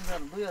साइज अनुसार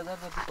 2000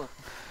 जति पर्छ।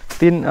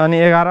 3 अनि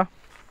 11?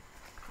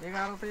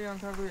 11 त्यही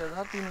अनुसार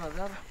 2000,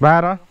 3000।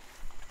 12?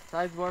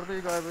 साइज बढ्दै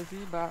गएपछि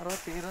 12,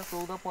 13,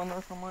 14,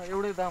 15 सम्म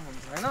एउटै दाम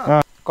हुन्छ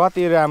हैन?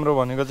 कति राम्रो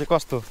भनेको चाहिँ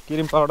कस्तो?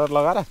 क्रिम पाउडर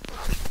लगाएर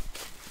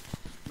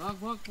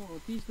लगभग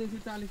 30 देखि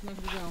 40 लाख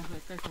रुपैयाँ आउँछ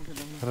 21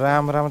 मुखे।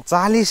 राम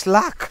 40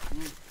 लाख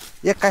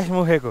 21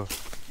 मुखेको?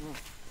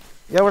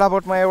 एउटा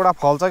बोटमा एउटा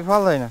फल्छ कि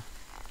फल्दैन?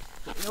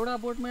 एउटा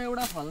बोटमा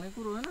एउटा फल्ने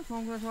कुरो होइन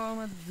संस्कृत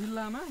सभामा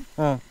जिल्लामा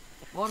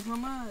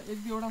वर्षमा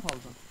 1-2 वटा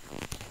फल्छ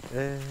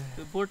ए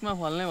त्यो बोटमा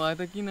फल्ने भए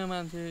त किन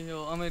मान्छे यो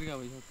अमेरिका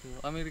भइसक्थ्यो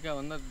अमेरिका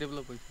भन्दा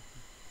डेभलप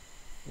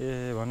भइसक्थ्यो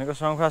ए भनेको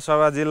शङ्खा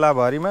सभा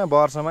जिल्लाभरिमा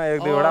वर्षमा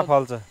 1-2 वटा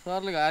फल्छ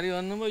सरले घारी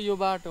भन्नुभयो यो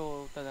बाटो हो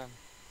उता जानु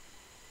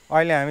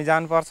अहिले हामी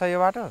जानुपर्छ यो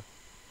बाटो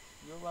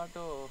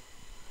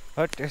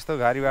हट यस्तो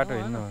घारी बाटो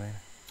हिँड्नु हुँदैन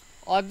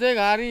अझै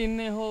घारी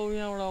हिँड्ने हो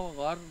यहाँबाट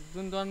घर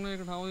जुन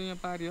जन्मेको ठाउँ यहाँ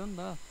पारी हो नि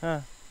त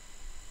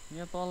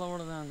यहाँ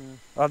तलबाट जाने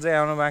अझै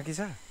आउनु बाँकी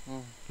छ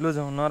लु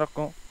जाउँ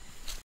नरकौँ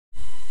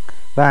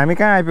ल हामी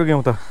कहाँ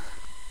आइपुग्यौँ त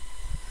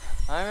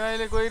हामी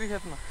अहिले गइरी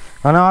खेतमा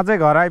होइन अझै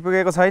घर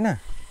आइपुगेको छैन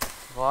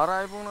घर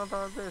आइपुग्न त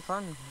अझै छ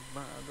नि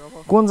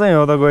कुन चाहिँ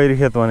हो त गैरी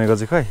खेत भनेको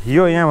चाहिँ खै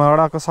यो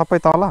यहाँबाटको सबै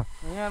तल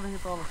यहाँदेखि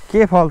तल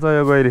के फल्छ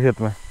यो गैरी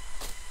खेतमा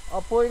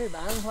अब पहिले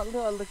धान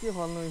फल्थ्यो अहिले त के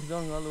फल्नु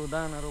जङ्गल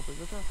दाना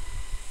रोपेको छ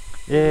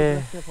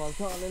ए फल्छ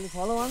अलिअलि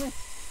फल्यो भने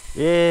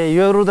ए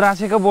यो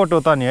रुद्राक्षको बोट हो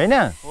त नि होइन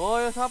हो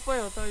यो सबै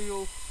हो त यो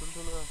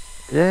ठुल्ठुलो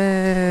ए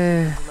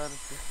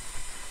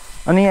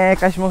अनि यहाँ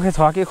 21 मुखे छ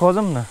कि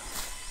खोजौँ न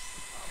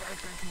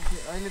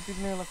अहिले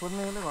टिप्नेलाई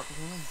खोज्नेले भएको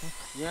छैन नि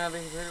त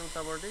यहाँदेखि फेरि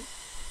उतापट्टि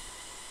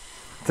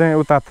चाहिँ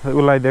उता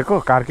उसलाई दिएको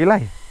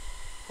कार्कीलाई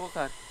को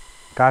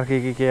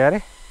कार्की कि के अरे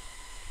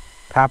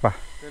थापा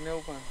त्यो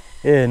नेउपान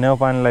ए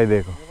नेउपानीलाई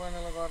दिएको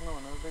नेउपानीलाई गर्न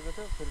भनेर दिएको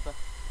थियो फिर्ता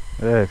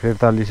ए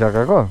फिर्ता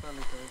लिइसकेको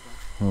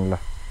ल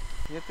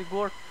यति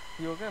गोठ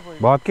थियो क्या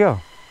भत्क्यो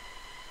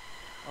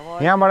अब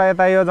यहाँबाट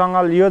यता यो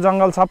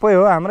जङ्गल सबै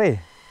हो हाम्रै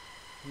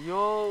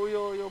यो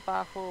यो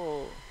पाखो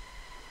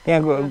त्यहाँ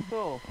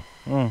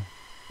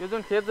यो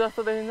जुन खेत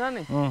जस्तो देखिन्छ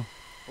नि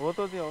हो त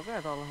त्यो हो क्या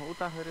तल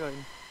उता फेरि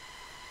होइन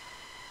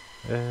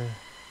ए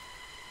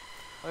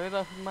अहिले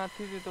त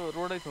माथि चाहिँ त्यो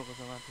रोडै छोएको छ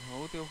माथि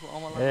हो त्यो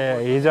अमला ए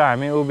हिजो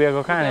हामी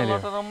उभिएको कहाँनिर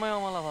रम्मै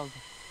अमला फाल्छ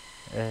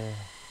ए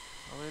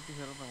अब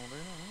यतिखेर त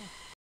हुँदैन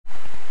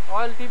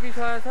अहिले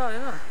टिपिसकेको छ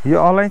होइन यो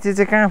अलैँची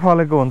चाहिँ कहाँ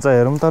फलेको हुन्छ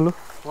हेरौँ त लु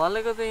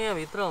फलेको चाहिँ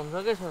यहाँभित्र हुन्छ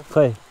कि सर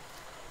खै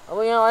अब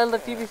यहाँ अहिले त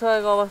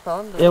टिपिसकेको अवस्था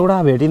हो नि त एउटा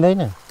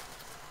भेटिँदैन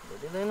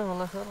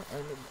होला सर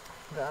अहिले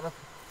गाह्रो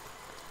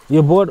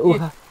यो बोर्ड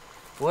उखा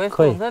हो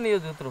यस्तो हुन्छ नि यो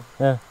जुत्रो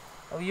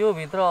अब यो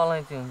भित्र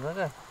अलैँची हुन्छ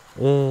क्या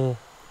ए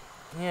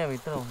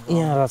यहाँभित्र हुन्छ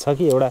यहाँ रहेछ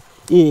कि एउटा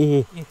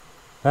ए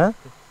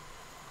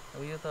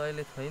अब यो त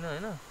अहिले छैन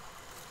होइन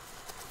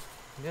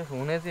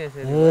हुने चाहिँ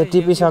यसरी ए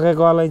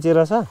टिपिसकेको अलैँची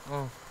रहेछ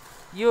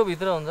यो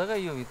भित्र हुन्छ क्या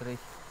यो भित्रै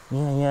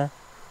यहाँ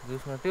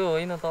जुसमा त्यो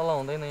होइन तल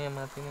हुँदैन यहाँ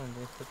माथि नै हुन्छ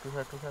यस्तो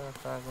टुसा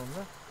जस्तो आएको हुन्छ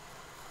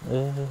ए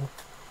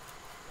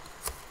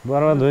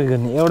बर्बाद भयो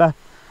नि एउटा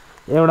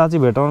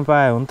चाहिँ भेटाउनु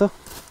पाए हुन्थ्यो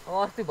अब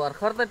अस्ति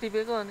भर्खर त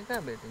टिपेको अनि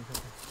कहाँ भेटिन्छ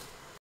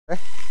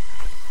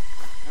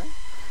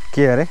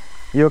के अरे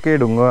यो के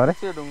ढुङ्गो अरे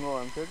त्यो ढुङ्गो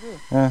भन्थ्यो कि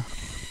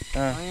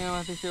यहाँ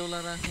माथि सेउला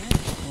राख्ने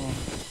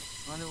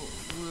अनि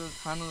उयो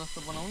खानु जस्तो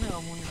बनाउने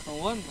अब मुनि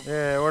ठाउँ हो नि त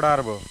ए ओडार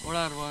भयो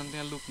अनि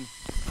त्यहाँ लुक्ने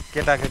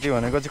केटाकेटी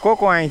भनेको चाहिँ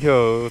को आइन्थ्यो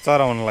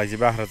चराउनलाई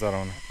चाहिँ बाख्रा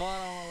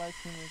चराउनलाई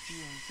छिमेकी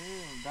हुन्थ्यो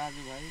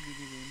दाजुभाइ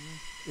दिदीबहिनी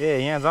ए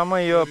यहाँ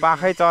जम्मै यो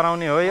पाखै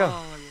चराउने हो यो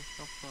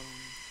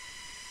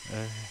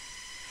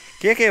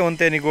के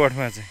हुन्थ्यो नि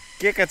गोठमा चाहिँ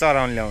के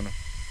चराउन ल्याउनु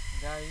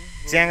गाई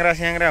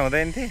च्याङ्रा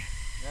हुँदैन थिए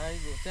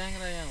गाईको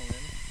च्याङ्रा यहाँ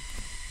हुँदैन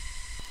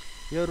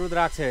यो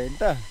रुद्राक्ष होइन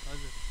त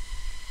हजुर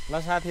ल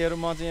साथीहरू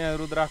म चाहिँ यहाँ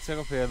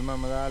रुद्राक्षको फेदमा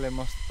मजाले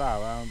मस्त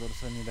हावा आउँदो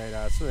रहेछ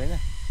निदाइरहेको छु होइन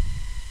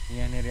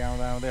यहाँनिर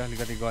आउँदै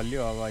अलिकति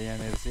गलियो अब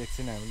यहाँनिर चाहिँ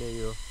एकछिन हामीले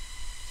यो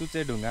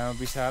चुच्चे ढुङ्गामा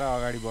बिसाएर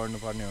अगाडि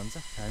बढ्नुपर्ने हुन्छ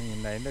हामी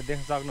हिँड्दा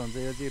देख्न सक्नुहुन्छ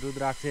यो चाहिँ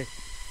रुद्राक्ष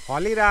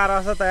फलिरहेको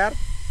रहेछ त यार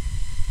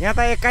यहाँ त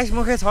 21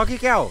 मुखे छ कि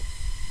क्या हो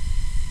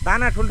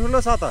दाना ठुल्ठुलो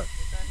छ त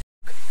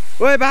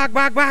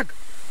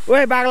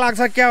ओए बाघ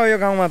लाग्छ क्या हो यो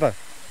गाउँमा त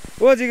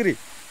ओ जिग्री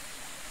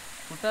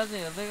खुट्टा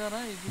चाहिँ हेर्दै गर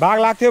बाघ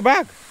लाग्थ्यो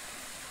बाघ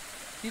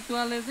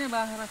चितुवाले चाहिँ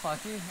बाख्रा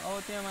खसी अब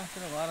त्यहाँ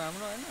मास्तिर घर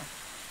हाम्रो होइन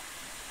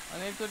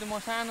अनि एकचोटि म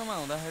सानै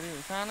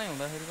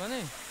हुँदाखेरि पनि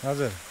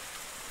हजुर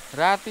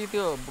राति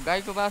त्यो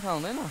गाईको बाछा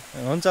हुँदैन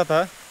हुन्छ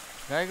त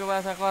गाईको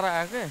बाछा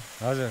करायो के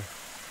हजुर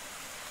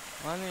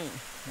अनि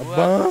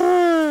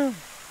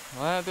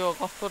त्यो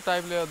कस्तो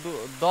टाइपले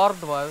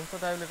दर्द भयो जस्तो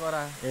टाइपले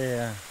करायो ए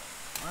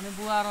अनि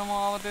बुवा र म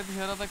अब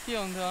त्यतिखेर त के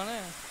हुन्थ्यो भने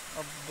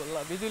अब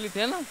बिजुली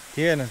थिएन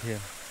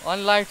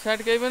अनि लाइट साइट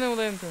केही पनि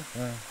हुँदैन थियो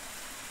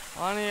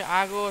अनि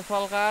आगो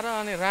सल्काएर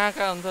अनि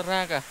राँका हुन्छ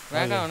राँका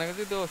भनेको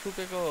चाहिँ त्यो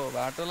सुकेको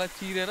भाटोलाई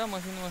चिरेर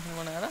मसिनो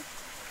बनाएर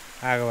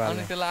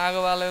अनि त्यसलाई आगो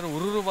बालेर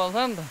हुरुरु बल्छ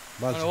नि त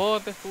अनि हो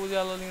त्यसको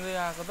उज्यालो लिँदै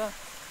आएको त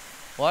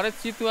भरे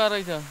चितुवा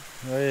रहेछ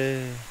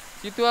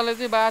चितुवाले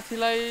चाहिँ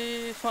बाछीलाई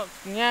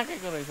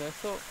न्याकेको रहेछ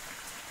यस्तो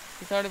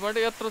पछाडिबाट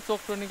यत्रो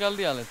चोक्टो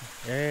निकालिदिइहालेछ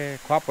ए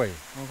खप्पै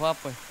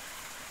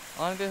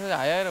अनि त्यसपछि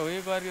हायर हो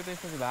गरियो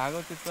त्यसपछि भागो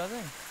चितुवा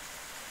चाहिँ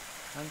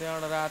अनि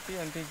त्यहाँबाट राति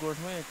अनि त्यही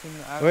गोठमै एकछिन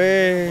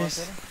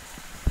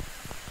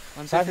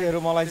साथीहरू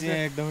मलाई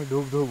चाहिँ एकदमै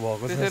ढुक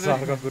भएको छ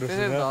सरको कुरो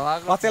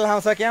अचेल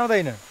आउँछ कि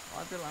आउँदैन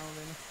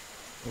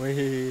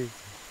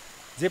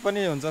जे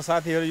पनि हुन्छ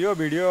साथीहरू यो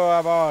भिडियो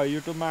अब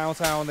युट्युबमा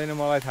आउँछ आउँदैन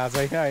मलाई थाहा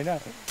छैन होइन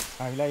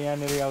हामीलाई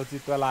यहाँनिर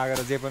औचित्य लागेर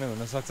जे पनि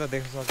हुनसक्छ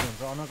देख्न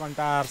सक्नुहुन्छ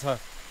अनकन्टार छ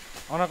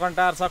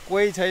अनकन्टार छ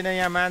कोही छैन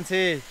यहाँ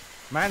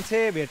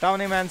मान्छे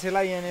भेटाउने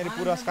मान्छेलाई यहाँनिर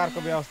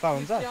पुरस्कारको व्यवस्था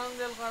हुन्छ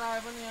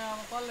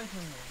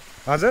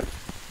हजुर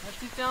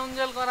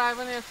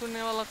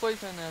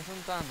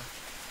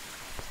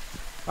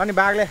अनि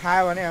बाघले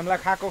खायो भने हामीलाई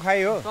खाएको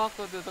खाइ हो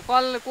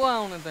कसले को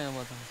आउने त यहाँ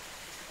बता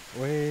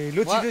ओए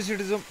लु छिटो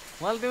छिटो जाउँ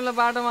मैले तिमीलाई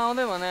बाटोमा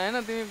आउँदै भने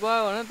होइन तिमी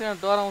गयो भने त्यहाँ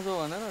डराउँछौ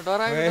भनेर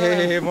डरायो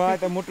ए मलाई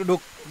त मुटु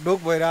ढुक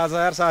भइरहेछ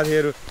यार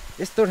साथीहरू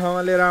यस्तो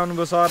ठाउँमा लिएर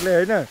आउनुभयो सरले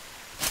होइन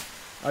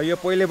अब यो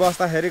पहिले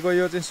बस्दाखेरिको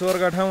यो चाहिँ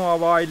स्वर्ग ठाउँ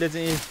अब अहिले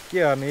चाहिँ के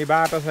गर्ने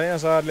बाटो छैन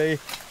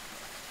सरले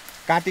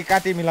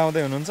काटी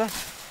मिलाउँदै हुनुहुन्छ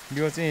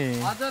यो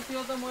चाहिँ अझ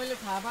त्यो त मैले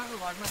थाहा पाएको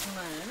घटना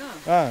सुनाएँ होइन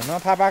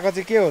नथाहा पाएको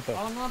चाहिँ के हो त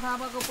अब नथाहा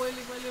पाएको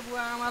पहिले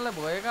बुवा आमाले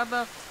भएका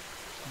त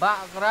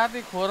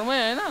राति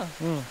खोरमै होइन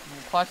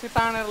खसी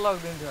तानेर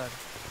लगिदिन्थ्यो अरे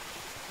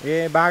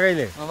ए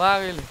बाघैले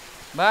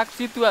बाघ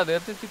चितुवा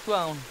धेरै चाहिँ चितुवा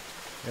आउनु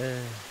ए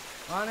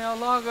अनि अब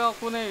लग्यो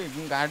कुनै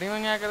घाँटीमा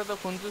याकेर त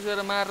खुन चुसेर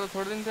मारेर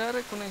छोडिदिन्थ्यो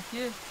अरे कुनै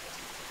के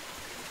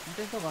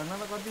त्यस्तो घटना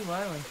त कति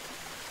भयो भने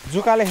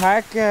जुकाले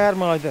खायो क्या यार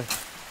मलाई त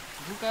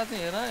जुका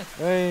चाहिँ हेर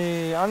ए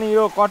अनि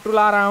यो कटु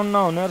लाएर आउनु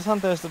नहुने रहेछ नि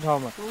त यस्तो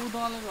ठाउँमा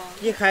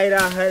के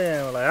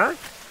खाइरहेको मलाई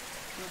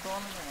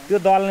त्यो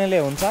दल्नेले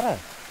हुन्छ र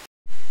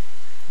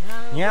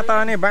यहाँ त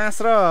अनि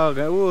बाँस र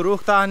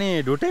रुख त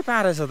अनि ढुटै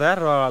पारेछ त यार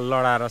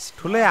लडाएर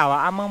ठुलै हावा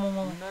आमा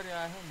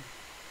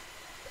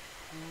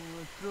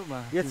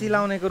यो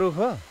चिलाउनेको रुख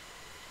हो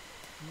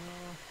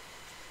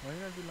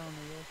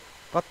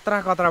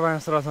कत्रा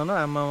बाँस रहेछ न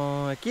आमा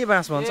के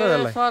बाँस भन्छ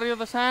यसलाई सर यो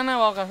त साना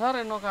भएका सर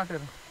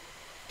नकाटेर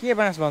के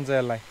बाँस भन्छ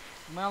यसलाई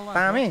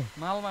तामे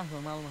मालबाँस हो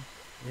मालबाँस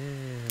ए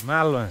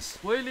मालबाँस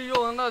पहिले यो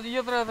भन्दा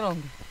यत्रो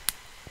हुन्थ्यो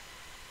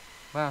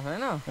बाँस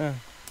होइन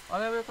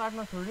अहिले अब यो काट्न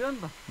छोडियो नि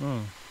त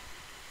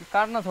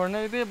काट्न छोड्ने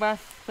बित्तिकै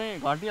बाँस चाहिँ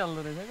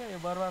घटिहाल्दो रहेछ क्या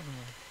यो बर्बाद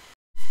हुने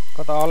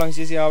कता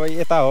अलैँची चाहिँ अब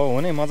यता हो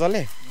हुने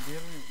मजाले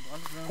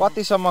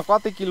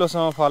कति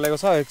किलोसम्म फलेको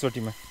छ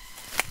एकचोटिमा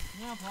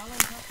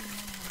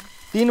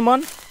 3 मन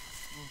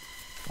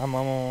आमा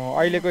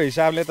अहिलेको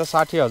हिसाबले त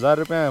 60,000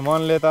 रुपियाँ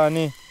मनले त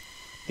अनि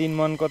 3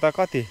 मनको त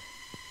कति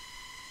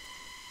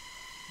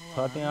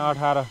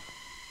 18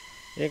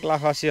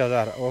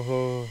 1,80,000 ओहो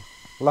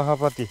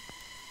लखपति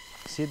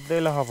सिधै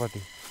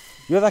लखपति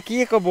यो त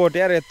के को बोट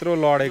यार यत्रो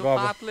लडेको अब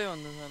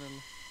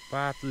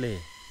पातले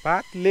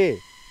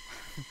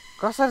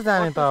कसरी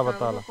जाने त अब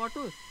तल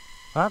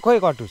खोइ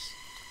कटुस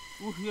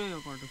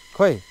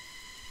खोइ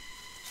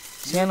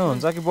सानो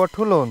हुन्छ कि बोट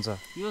ठुलो हुन्छ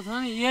यो छ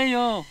नि यही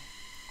हो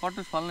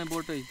कटुस फल्ने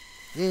बोटै ए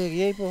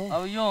यही पो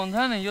अब यो हुन्छ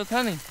नि यो छ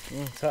नि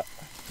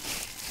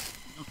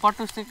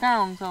कटुस चाहिँ कहाँ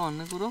हुन्छ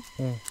भन्ने कुरो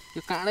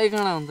यो काँडै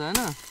हुन्छ होइन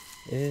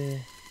ए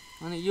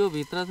अनि यो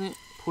भित्र चाहिँ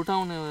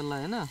फुटाउने बेला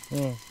होइन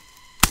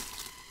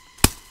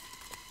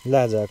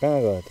लाजा कहाँ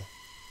गयो त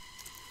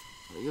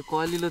यो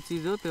कलिलो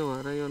चिज हो त्यो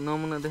भएर यो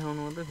नमुना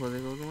देखाउनु मात्रै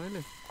खोजेको कि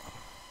मैले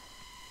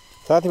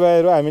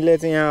साथीभाइहरू हामीले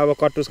चाहिँ यहाँ अब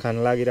कटुस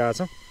खान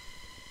लागिरहेछौँ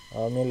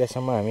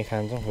मिलेसम्म हामी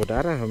खान्छौँ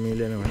फुटाएर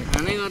मिलेन भने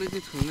खाने गरे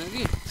चाहिँ छुइनँ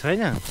कि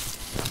छैन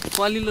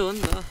कलिलो हो नि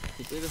त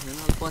छिपेको छैन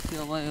पछि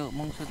अब यो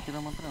मङ्सिरतिर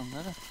मात्रै हुन्छ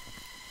र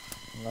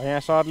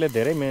यहाँ सरले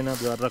धेरै मेहनत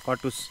गरेर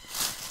कटुस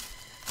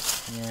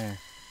यहाँ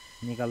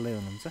निकाल्दै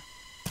हुनुहुन्छ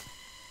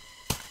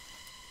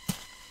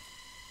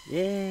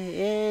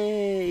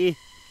ए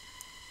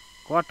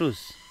कटुस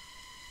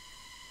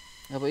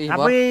अब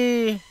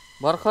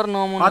भर्खर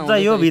नमुना अझ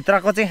यो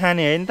भित्रको चाहिँ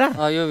खाने होइन त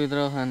यो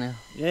भित्र खाने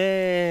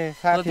ए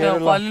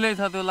साथीहरु कलिलै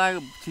छ त्यो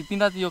लाग्यो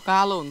छिपिँदा चाहिँ यो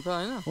कालो हुन्छ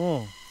हैन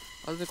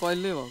अहिले चाहिँ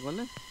कलिलै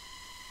भएकोले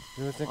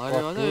यो चाहिँ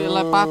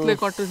यसलाई पातले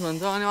कटुस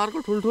भन्छ अनि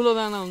अर्को ठुलठुलो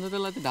दाना हुन्छ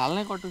त्यसलाई चाहिँ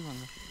ढाल्ने कटुस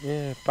भन्छ ए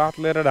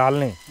पातले र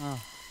ढाल्ने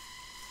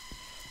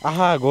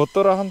आहा घोत्तो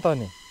रह नि त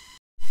नि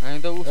हामी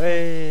त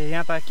ए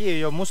यहाँ त के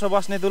यो मुसो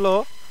बस्ने दुलो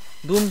हो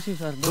दुम्सी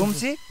सर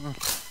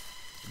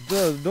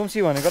दुम्सी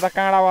भनेको त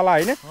काँडावाला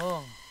होइन हो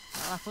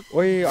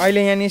ओइ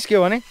अहिले यहाँ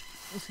निस्क्यो भने म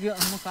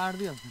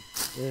काट्दिहाल्छु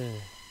ए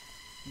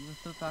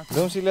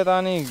दुम्सीले त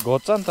अनि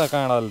घोच्छ नि त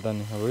काँडाले त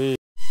नि ओइ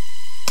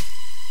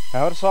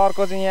हाम्रो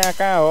सरको चाहिँ यहाँ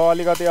कहाँ हो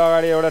अलिकति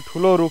अगाडि एउटा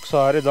ठुलो रुख छ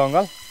अरे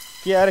जङ्गल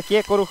के अरे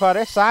के को रुख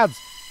अरे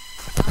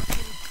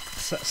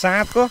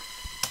साँधको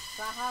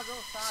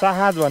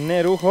साहज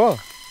भन्ने रुख हो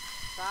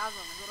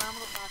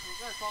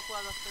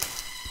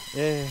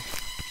ए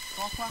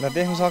ल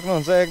देख्न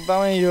सक्नुहुन्छ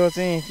एकदमै यो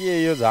चाहिँ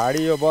के यो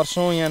झाडी यो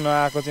वर्षौँ यहाँ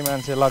नआएको चाहिँ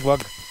मान्छे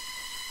लगभग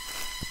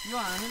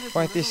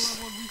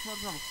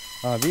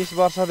 20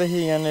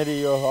 वर्षदेखि यहाँनिर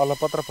यो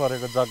अलपत्र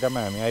परेको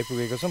जग्गामा हामी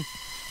आइपुगेको छौँ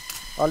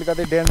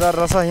अलिकति डेन्जर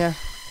रहेछ यहाँ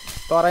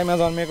तराईमा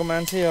जन्मेको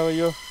मान्छे अब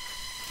यो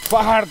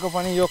पहाडको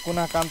पनि यो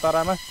कुना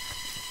कान्तरामा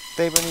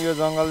त्यही पनि यो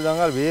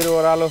जङ्गल भिर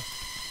ओह्रालो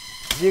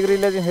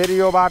जिग्रीले चाहिँ फेरि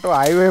यो बाटो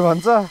हाइवे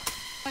भन्छ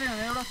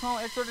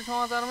एकचोटि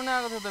समाचार पनि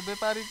आएको थियो त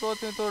व्यापारीको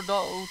चाहिँ त्यो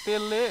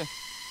तेलले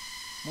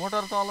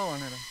मोटर चलो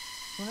भनेर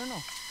सुनेन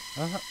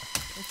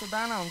यस्तो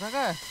दाना हुन्छ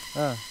क्या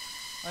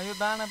यो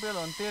दाना पेल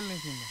भने तेल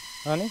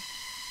निस्किन्छ अनि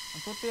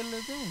त्यो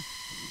तेलले चाहिँ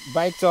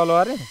बाइक चलो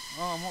अरे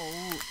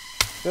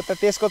त्यो त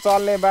त्यसको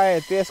चल्ने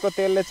बाइक त्यसको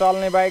तेलले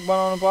चल्ने बाइक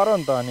बनाउनु पर्यो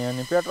नि त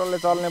अनि पेट्रोलले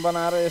चल्ने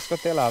बनाएर यसको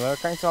तेल हालेर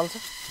कहीँ चल्छ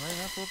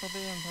होइन त्यो त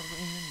त्यही अनुसारको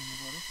इन्जिन हुनु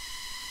पर्यो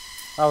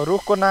अब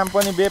रुखको नाम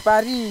पनि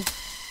व्यापारी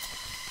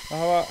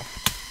अब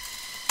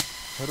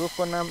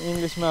रुखको नाम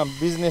इङ्ग्लिसमा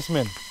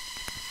बिजनेसम्यान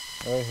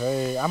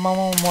है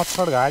आमामा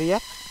मच्छर घारी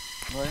यार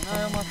होइन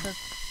यो मच्छर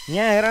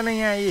यहाँ हेर न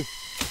यहाँ यी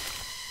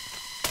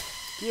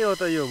के हो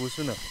त यो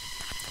भुसुना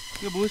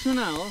यो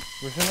भुसुना हो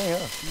भुसुनै हो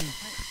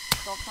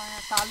टक्का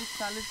यहाँ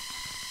कालिस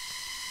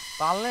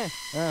पाल्ने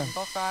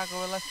टक्का आएको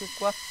बेला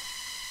सेकुवा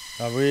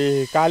अब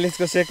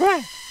कालिजको सेकुवा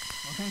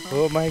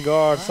हो माई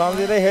गड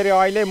सम्झिँदैखेरि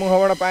अहिले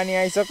मुखबाट पानी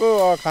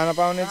आइसक्यो खान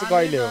पाउने चाहिँ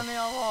कहिले हो अब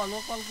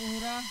लोकल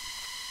कुखुरा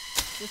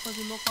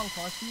त्यसपछि लोकल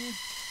खसी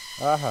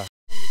आहा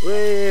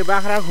ओए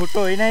बाख्रा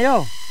खुट्टो होइन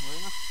यो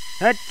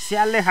हेट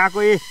स्यालले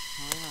खाएको यी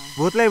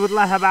भुत्लै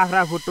भुत्ला छ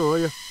बाख्रा खुट्टो हो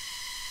यो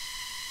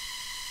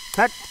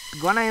थट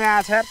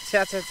गनाइरहेको छ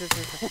छ्या छ्या छ्या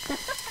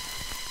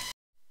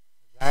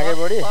झागे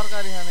बढी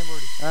तरकारी खाने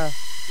बढी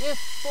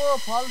यस्तो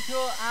फल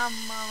थियो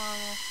आमा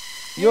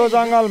यो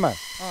जङ्गलमा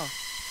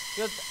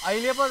यो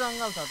अहिले पो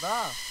जङ्गल छ त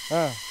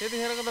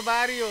त्यतिखेरको त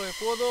बारी हो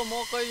कोदो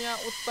मकै यहाँ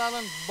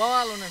उत्पादन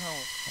बवाल हुने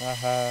ठाउँ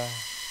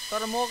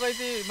तर मकै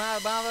चाहिँ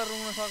बाँदर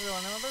रुङ्न सक्यो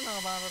भने मात्रै न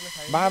बाँदरले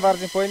खायो बाँदर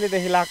चाहिँ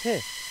पहिलेदेखि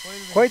लाग्थे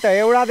खोइ त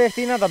एउटा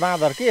देख्दिनँ त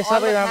बाँदर के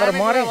सबै बाँदर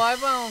मरे भए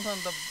पो आउँछ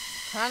नि त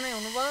खाने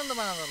हुनु पर्यो नि त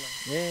बाँदरलाई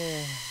ए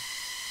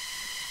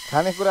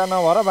खानेकुरा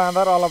नभएर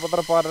बाँदर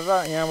अलपत्र परेर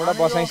यहाँबाट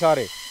बसाइ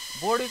सरे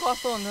बोडी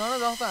कस्तो हुन्थ्यो भने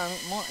जस्तो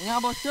म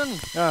यहाँ बस्यो नि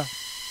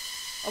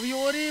अब यो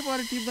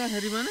वरिपरि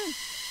टिप्दाखेरि पनि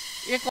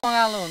एक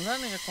कँगालो हुन्छ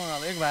नि एक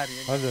कँगालो एक भारी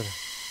हजुर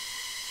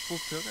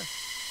पुग्थ्यो क्या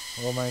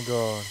ओ माई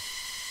गड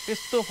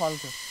त्यस्तो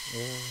फल्थ्यो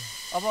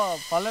अब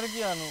फलेर के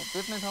गर्नु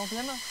बेच्ने ठाउँ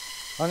थिएन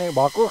अनि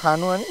भक्कु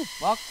खानु अनि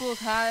भक्कु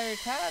खाए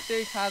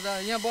त्यही खाँदा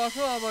यहाँ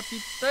बस्यो अब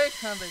टिप्दै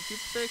खाँदै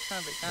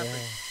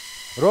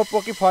रोप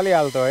कि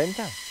फलिहाल्थ्यो होइन त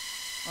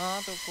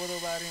त्यो कोदो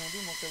बारी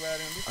हुन्थ्यो मकै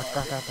बारी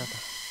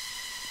हुन्थ्यो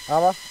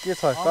अब के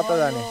छ कता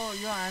जाने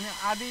यो हामी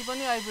आधी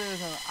पनि आइपुगेको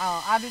छ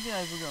आधी चाहिँ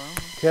आइपुग्यो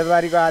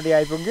खेतबारीको आधी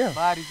आइपुग्यो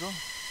बारीको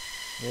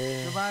ए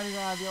यो बारीको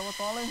आधी अब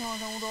तलैसम्म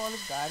छ उँधो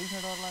अलिक घारी छ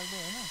डर लाग्दो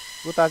होइन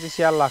उता चाहिँ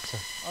स्याल लाग्छ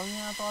अब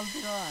यहाँ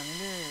तलतिर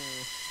हामीले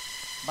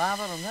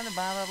बाँदर हुन्छ नि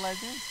बाँदरलाई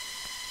चाहिँ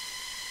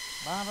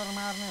बाँदर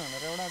मार्ने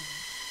भनेर एउटा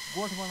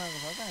गोठ बनाएको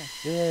छ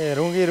क्या ए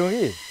रुङ्गी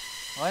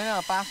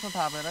होइन पाँचको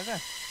थापेर क्या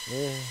ए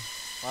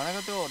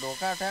भनेको त्यो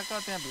ढोका ठ्याक्क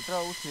त्यहाँभित्र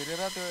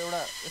उछिरेर त्यो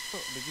एउटा यस्तो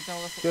ढिकिचाउ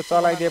जस्तो त्यो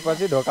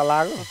चलाइदिएपछि ढोका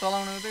लाग्यो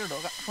चलाउने त्यो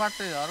ढोका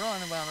स्वाट्टै झर्यो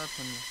अनि बाँदर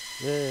छुन्यो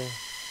ए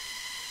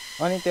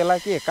अनि त्यसलाई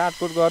के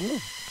काटकुट गर्नु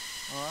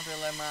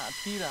त्यसलाई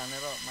तीर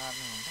हानेर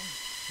मार्ने हुन्छ नि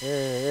ए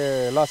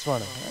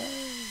लक्ष्मण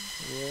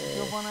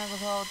त्यो बनाएको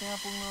छ त्यहाँ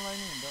पुग्नलाई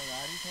नि हुन्छ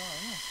घारी छ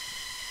होइन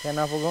त्यहाँ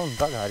नपुगौँ नि त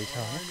घारी छ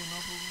अहिले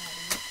नपुग्नु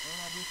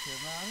एउटा रुख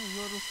हेर्न आयो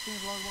यो रुख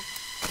चाहिँ लगभग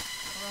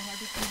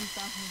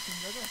 30-40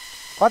 निस्किन्छ क्या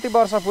कति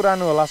वर्ष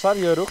पुरानो होला सर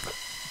यो रुख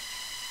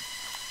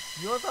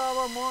यो त अब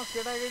म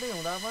केटाकेटी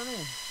हुँदा पनि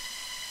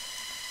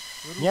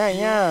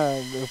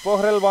यहाँ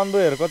पोखरेल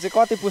बन्धुहरूको चाहिँ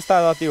कति पुस्ता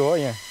जति हो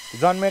यहाँ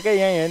जन्मेकै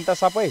यहीँ हो नि त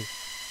सबै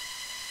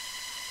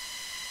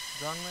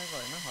जन्मेको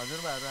होइन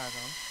हजुरबाहरू आएको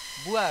हुन्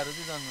बुवाहरू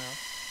चाहिँ जन्मेको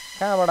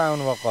कहाँबाट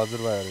आउनुभएको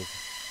हजुरबाहरू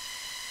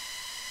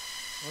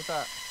उता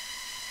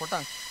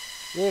खोटाङ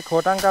ए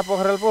खोटाङका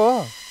पोखरेल पो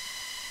हो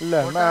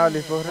ल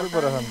माओली पोखरेल पो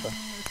रहेछ नि त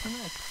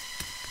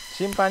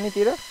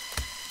सिमपानीतिर यो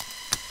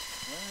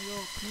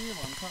के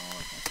भन्छ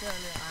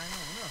अहिले आएन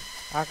होइन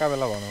आएका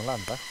बेला भनौँ होला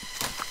नि त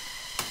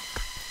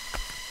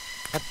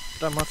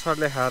खट्टा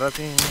मच्छरले खाएर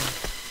चाहिँ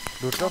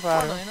ढुट्टो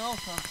पार्यो होइन हौ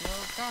सर त्यो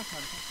कहाँ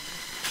खान्छ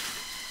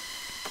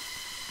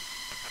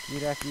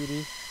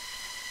किराकिरी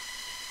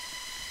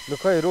लु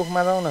खोइ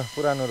रुखमा जाउँ न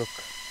पुरानो रुख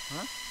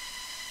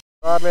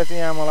सरले चाहिँ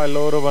यहाँ मलाई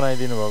लौरो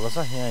बनाइदिनु भएको छ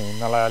यहाँ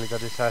हिँड्नलाई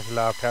अलिकति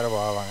साथीलाई अप्ठ्यारो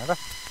भयो भनेर अब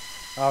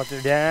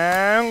चाहिँ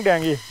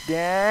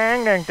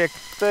ड्याङ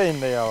टेक्दै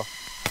हिँड्दै अब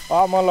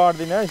म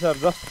लड्दिनँ है सर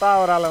जस्ता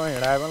ओह्रालोमा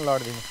हिँडाए पनि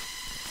लड्दिनँ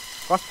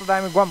कस्तो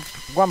दामी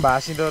गम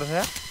भाँसिँदो रहेछ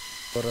यहाँ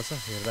रहेछ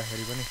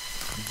हेर्दाखेरि पनि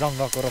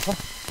जङ्गलको रहेछ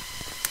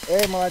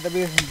ए मलाई त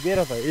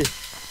बेरो त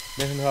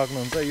देख्नु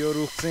सक्नुहुन्छ यो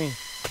रुख चाहिँ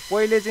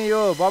पहिले चाहिँ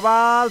यो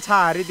बबाल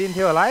छाहारी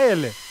दिन्थ्यो होला है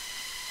यसले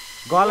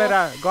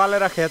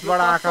गलेर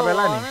खेतबाट आएका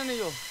बेला नि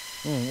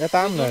यता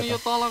आउँ न यो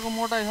तलको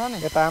मोटाइ छ नि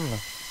यता आउँ न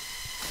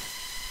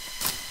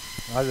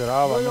हजुर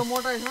अब यो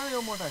मोटाइ छ नि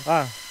यो मोटाइ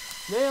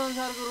यही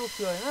अनुसारको रुख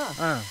थियो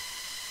होइन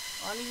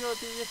अनि यो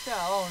त्यो यस्तै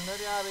हावा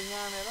हुँदाखेरि आएर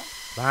यहाँनिर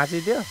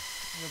भाँचिदियो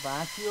यो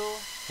भाँचियो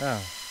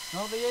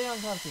नभए त यही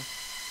अनुसार थियो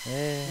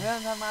यही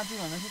अनुसार माथि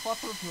भनेपछि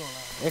कत्रो थियो होला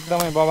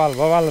एकदमै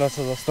बबाल रहेछ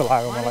जस्तो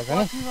लाग्यो मलाई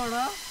पनि पछिबाट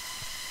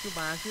त्यो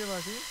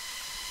भाँचिएपछि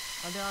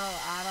अनि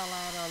त्यहाँबाट आरा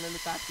लाएर अलिअलि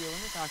काटियो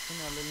भने काट्छु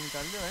नि अलिअलि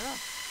निकालिदियो होइन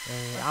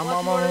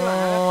आमामा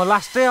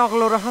लास्टै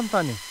अग्लो रह नि त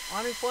नि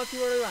अनि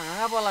पछिबाट यो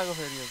हाँगा पलाएको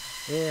फेरि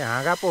ए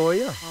हाँगा पो हो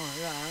यो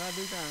हाँगा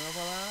दुईटा हाँगा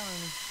पलाएर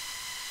अनि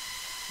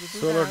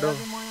सोलो डो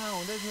म यहाँ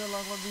हुँदै थियो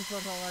लगभग 20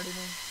 वर्ष अगाडि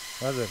नै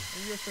हजुर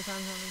यस्तो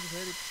सानो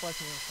फेरि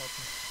पछि सक्छ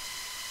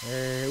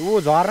ए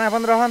ऊ झर्ना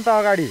पनि रह नि त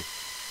अगाडि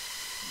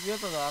यो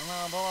त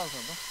झर्ना बवाल छ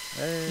त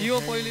यो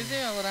पहिले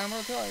चाहिँ अब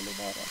राम्रो थियो अहिले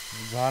त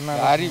झर्ना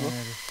भारी भयो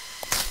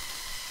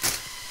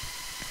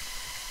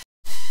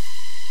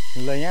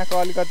ल यहाँको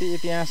अलिकति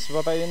इतिहास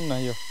बताइदिनु न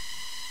यो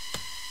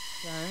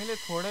हामीले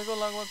छोडेको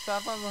लगभग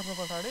 4-5 वर्ष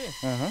पछाडि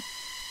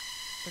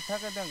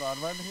ठ्याक्कै त्यहाँ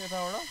घरबारदेखि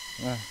यताबाट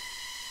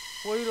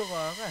पहिरो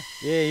गयो क्या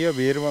ए यो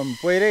भिरमा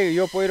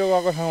यो पहिरो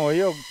गएको ठाउँ हो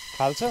यो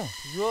खाल्छ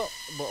यो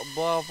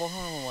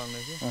पखाउनुमा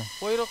भन्दैछु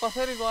पहिरो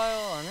कसरी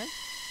गयो भने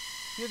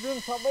यो जुन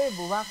सबै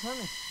भूभाग छ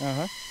नि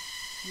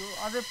यो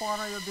अझै पर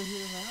यो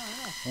देखिएको छैन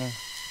होइन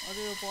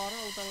अझै यो पर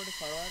उतापट्टि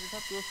खरबारी छ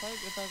त्यो साइड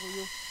यताको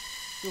यो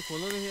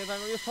खोलोदेखि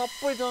यताको यो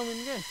सबै जमिन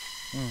के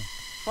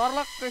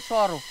सर्लक्कै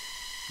सर हो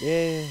ए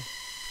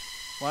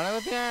भनेको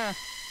त्यहाँ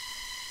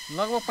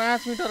लगभग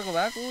 5 मिटरको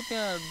भएको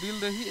त्यहाँ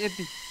डिलदेखि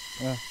यति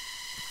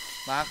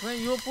भएको चाहिँ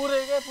यो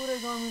पुरै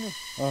जमिन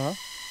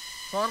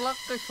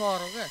सर्लक्कै सर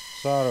हो क्या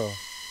सर हो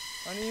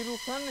अनि यी रुख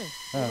छन् नि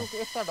रुख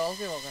यस्ता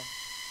ढल्के भएको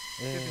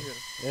त्यतिखेर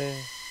ए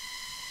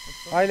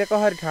अहिले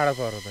कसरी ठाडो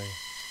पर्यो त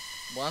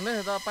भन्दै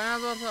त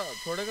 5 वर्ष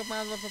छोडेको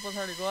 5 वर्ष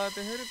पछाडि गयो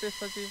त्यसरी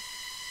त्यसपछि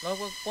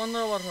लगभग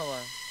 15 वर्ष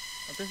भयो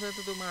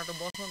त्यसपछि त्यो माटो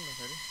बस्छ नि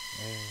त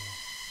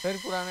फेरि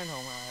पुरानै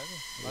ठाउँमा आयो कि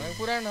भनेको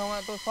पुरानो ठाउँमा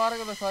त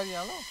सरेको त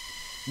सरिहाल्यो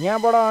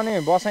यहाँबाट अनि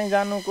बसाइ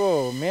जानुको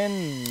मेन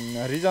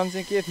रिजन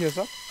चाहिँ के थियो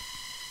सर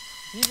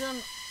रिजन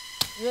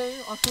यही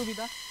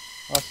असुविधा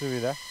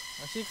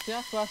शिक्षा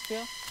स्वास्थ्य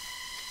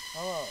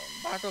अब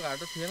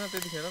बाटोघाटो थिएन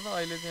त्यतिखेर त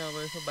अहिले चाहिँ अब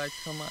यसो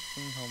बाइकसम्म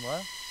आउने ठाउँ भयो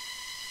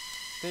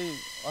त्यही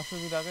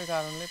असुविधाकै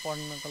कारणले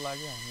पढ्नको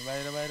लागि हामी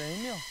बाहिर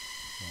हिँड्यौँ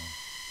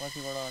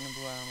पछिबाट अनि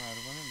बुवा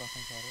आमाहरू पनि बस्न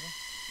सरेर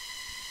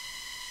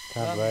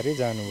खाटबारी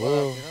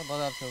जानुभयो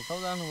बजार छेउछाउ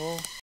जानुभयो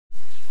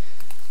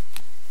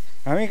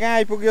हामी कहाँ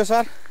आइपुग्यो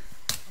सर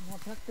म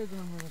ठ्याक्कै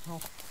जन्मेको ठाउँ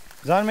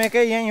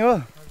जन्मेकै यहीँ हो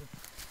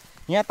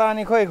यहाँ त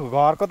अनि खोइ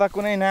घरको त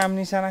कुनै नाम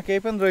निशाना केही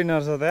पनि रहेन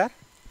रहेछ त यार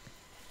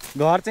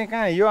घर चाहिँ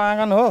कहाँ यो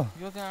आँगन हो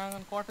यो चाहिँ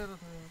आँगन कटेर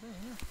छ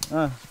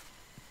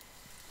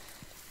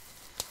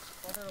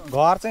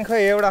घर चाहिँ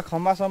खोइ एउटा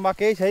खम्बा सम्बा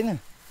केही छैन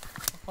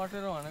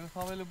कटेर भनेको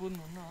सबैले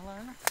बुझ्नुहुन्न होला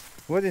होइन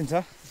बुझिन्छ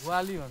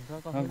ग्वाली भन्छ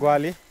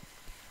ग्वाली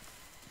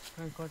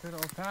कटेर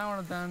अब कहाँबाट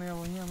जाने अब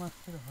यहाँ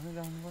माथि भने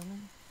जानुपर्ने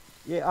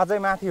ए अझै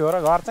माथि हो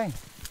र घर चाहिँ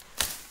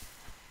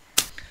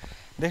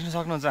देख्न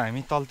सक्नुहुन्छ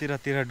हामी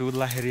तलतिर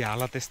डुल्दाखेरि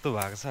हालत यस्तो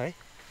भएको छ है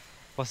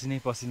पसिनै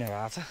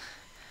भएको छ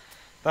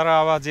तर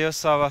अब जे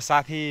होस् अब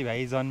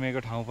साथीभाइ जन्मेको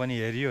ठाउँ पनि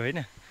हेरियो होइन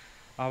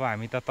अब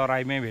हामी त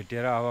तराईमै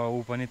भेटेर अब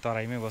ऊ पनि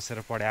तराईमै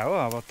बसेर पढ्या हो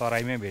अब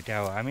तराईमै भेट्या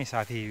हो हामी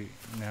साथी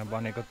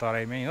बनेको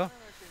तराईमै हो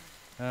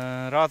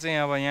र चाहिँ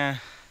अब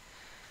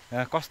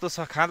यहाँ कस्तो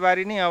छ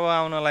खाँदबारी नै अब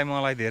आउनलाई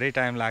मलाई धेरै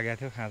टाइम लागेको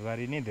थियो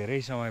खाँदबारी नै धेरै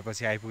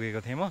समयपछि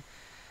आइपुगेको थिएँ म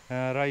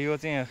र यो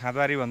चाहिँ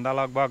खाँदबारीभन्दा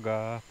लगभग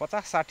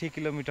 50-60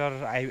 किलोमिटर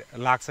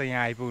लाग्छ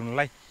यहाँ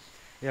आइपुग्नुलाई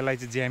यसलाई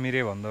चाहिँ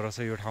ज्यामिरे भन्दो रहेछ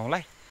यो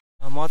ठाउँलाई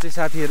म चाहिँ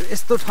साथीहरू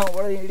यस्तो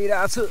ठाउँबाट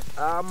हिँडिरहेको छु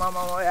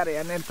आमामा यार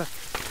यहाँनिर त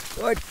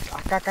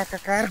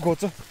आकार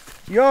घोचो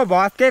यो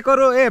भत्केको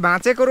रुख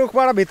भाँचेको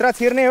रुखबाट भित्र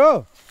छिर्ने हो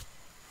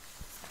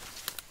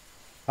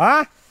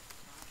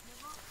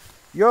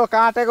यो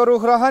काटेको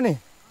रुख रह नि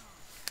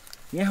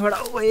यहाँबाट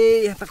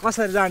यहाँ त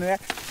कसरी जानु यार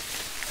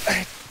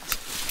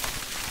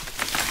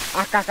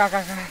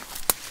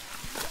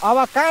अब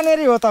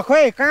कहाँनेरि हो त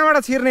खोइ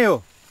कहाँबाट छिर्ने हो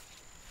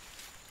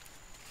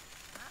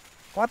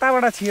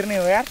कताबाट छिर्ने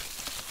हो यार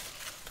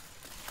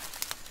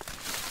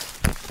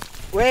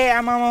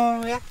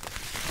आमामा यार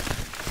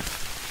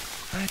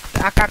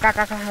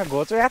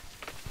घोचो यार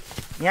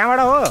यहाँबाट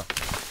हो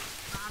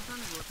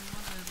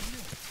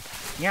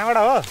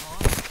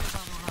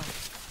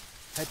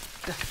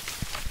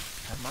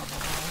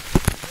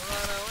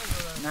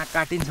नाक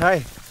काटिन्छ है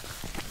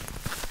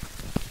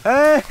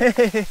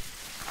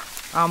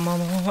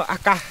आमामा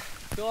आका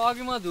त्यो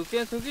अघि म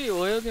झुकेको छु कि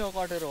हो यो त्यो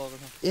कटेर भएको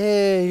छ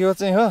ए यो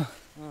चाहिँ हो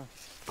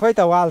खोइ त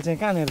वाल चाहिँ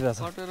कहाँनिर रहेछ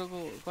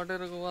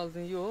कटेरको वाल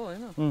चाहिँ यो हो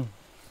होइन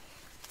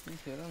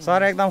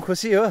सर एकदम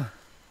खुसी हो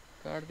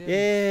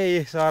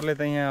ए सरले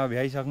त यहाँ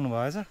भ्याइसक्नु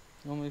भएछ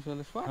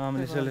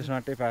अमलेश्वरले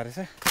स्वाटै पारेछ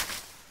यो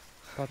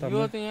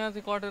चाहिँ यहाँ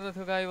चाहिँ कटेर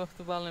थियो गाई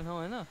बस्तु पाल्ने ठाउँ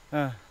होइन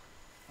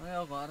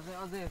घर चाहिँ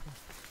अझै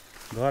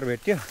घर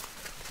भेट्यो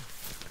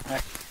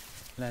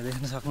ल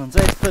देख्न सक्नुहुन्छ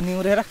यस्तो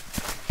निहुरेर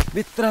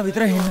भित्र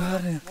हिँड्नु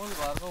पर्ने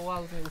घरको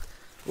वाल चाहिँ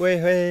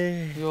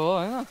यो हो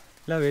होइन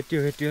ल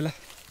भेट्यो ल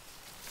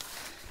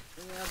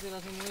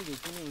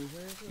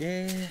ए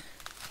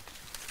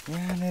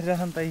यहाँनिर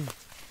रहेछ नि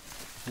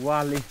त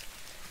वाल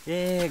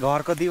ए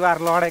घरको दिवार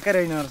लडेकै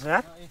रहेन रहेछ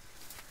यार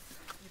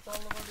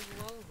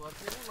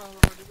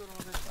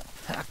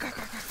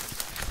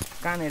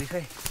कहाँनिर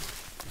खै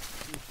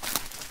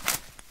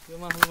त्यो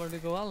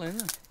माथिल्लोपट्टिको वाल होइन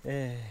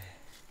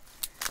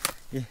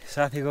ए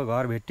साथीको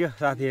घर भेट्यो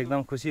साथी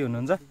एकदम खुसी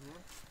हुनुहुन्छ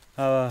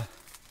अब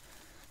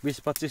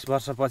 20-25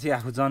 वर्षपछि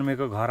आफू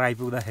जन्मेको घर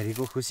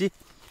आइपुग्दाखेरिको खुसी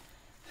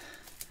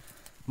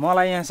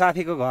मलाई यहाँ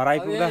साथीको घर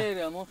आइपुग्दा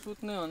म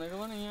सुत्ने भनेको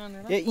पनि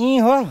यहाँनिर यहीँ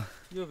हो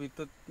यो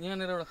भित्र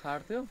यहाँनिर एउटा खाट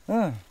थियो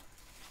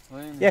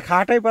ए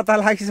खाटै पत्ता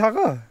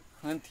लागिसक्यो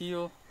अनि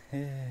थियो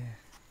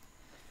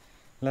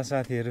ल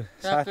साथीहरू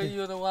ठ्याक्कै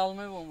यो त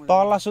वालमै भयो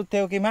तल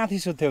सुत्थ्यौ कि माथि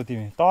सुत्थ्यौ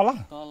तिमी तल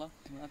तल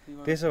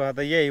माथिबाट त्यसो भए त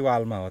यही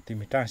वालमा हो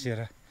तिमी टाँसिएर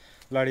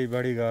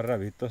लडीबडी गरेर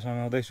भित्तो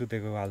समाउँदै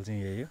सुतेको वाल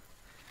चाहिँ यही हो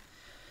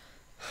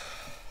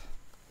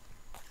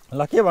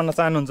ल के भन्न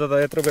चाहनुहुन्छ त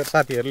यत्रो बेर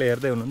साथीहरूले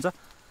हेर्दै हुनुहुन्छ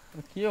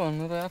के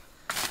भन्नु र यार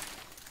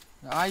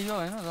आइयो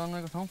होइन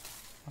जन्मेको ठाउँ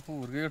आफू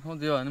हुर्केको ठाउँ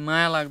जे भने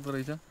माया लाग्दो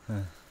रहेछ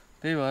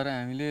त्यही भएर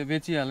हामीले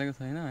बेचिहालेको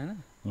छैन होइन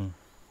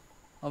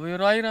अब यो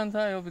रहिरहन्छ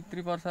यो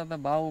भित्री प्रसाद त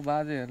बाउ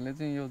बाजेहरूले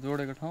चाहिँ यो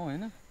जोडेको ठाउँ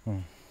होइन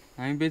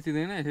हामी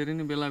बेचिँदैन यसरी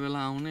नै बेला बेला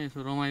आउने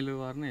यसो रमाइलो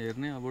गर्ने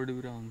हेर्ने अब बडी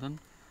बिरुवा हुन्छन्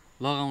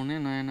लगाउने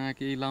नयाँ नयाँ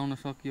केही लाउन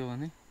सकियो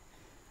भने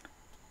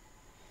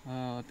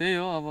त्यही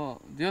हो अब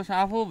जस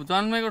आफू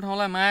जन्मेको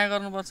ठाउँलाई माया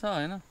गर्नुपर्छ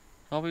होइन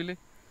सबैले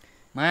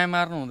माया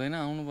मार्नु हुँदैन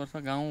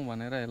आउनुपर्छ गाउँ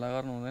भनेर हेला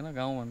गर्नु हुँदैन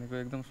गाउँ भनेको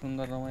एकदम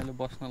सुन्दर रमाइलो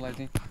बस्नलाई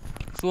चाहिँ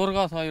स्वर्ग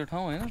छ यो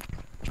ठाउँ होइन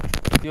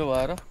त्यो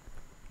भएर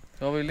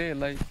सबैले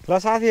यसलाई ल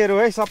साथीहरू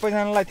है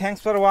सबैजनालाई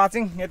थ्याङ्क्स फर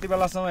वाचिङ यति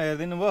बेलासम्म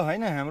हेरिदिनु भयो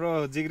होइन हाम्रो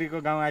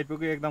जिग्रीको गाउँ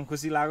आइपुग्यो एकदम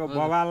खुसी लाग्यो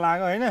बवाल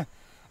लाग्यो होइन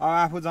अब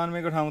आफू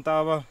जन्मेको ठाउँ त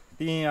अब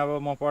त्यहीँ अब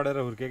म पढेर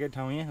हुर्केकै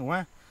ठाउँ यहाँ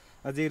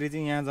उहाँ जिग्री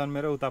चाहिँ यहाँ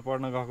जन्मेर उता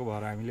पढ्न गएको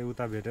भएर हामीले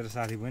उता भेटेर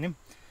साथी बन्यौँ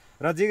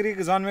र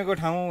जिग्रीको जन्मेको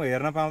ठाउँ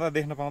हेर्न पाउँदा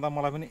देख्न पाउँदा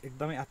मलाई पनि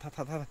एकदमै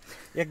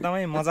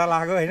एकदमै मजा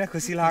लाग्यो होइन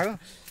खुसी लाग्यो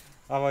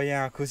अब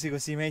यहाँ खुसीको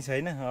सीमै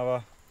छैन अब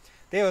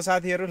त्यही हो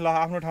साथीहरू ल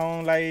आफ्नो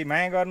ठाउँलाई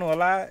माया गर्नु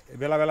होला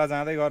बेला बेला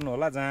जाँदै गर्नु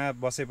होला जहाँ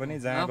बसे पनि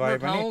जहाँ गए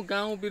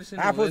पनि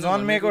आफू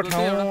जन्मेको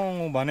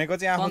ठाउँ भनेको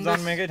चाहिँ आफू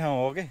जन्मेकै ठाउँ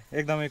हो कि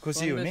एकदमै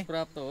खुसी हुने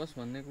प्राप्त होस्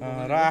भन्ने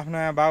र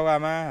आफ्ना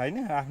बाबुआमा होइन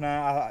आफ्ना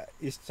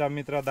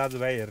इष्टमित्र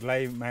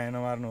दाजुभाइहरूलाई माया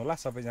नमार्नु होला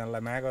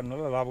सबैजनालाई माया गर्नु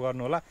होला लभ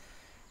गर्नु होला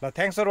ल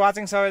थ्याङ्क्स फर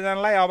वाचिङ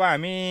सबैजनालाई अब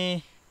हामी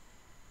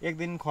एक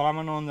दिन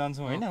खोलामा नुहाउन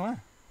जान्छौँ होइन उहाँ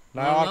ल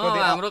अर्को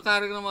दिन हाम्रो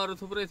कार्यक्रमहरू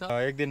थुप्रै छ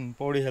एक दिन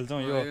पौडी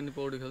खेल्छौँ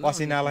यो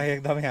पसिनालाई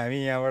एकदमै हामी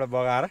यहाँबाट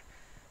बगाएर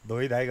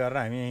धोइधाइ गरेर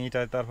हामी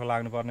इँटातर्फ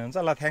लाग्नुपर्ने हुन्छ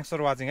ल थ्याङ्क्स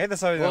फर वाचिङ है त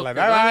सबैजनालाई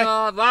बाई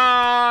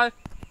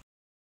बाई।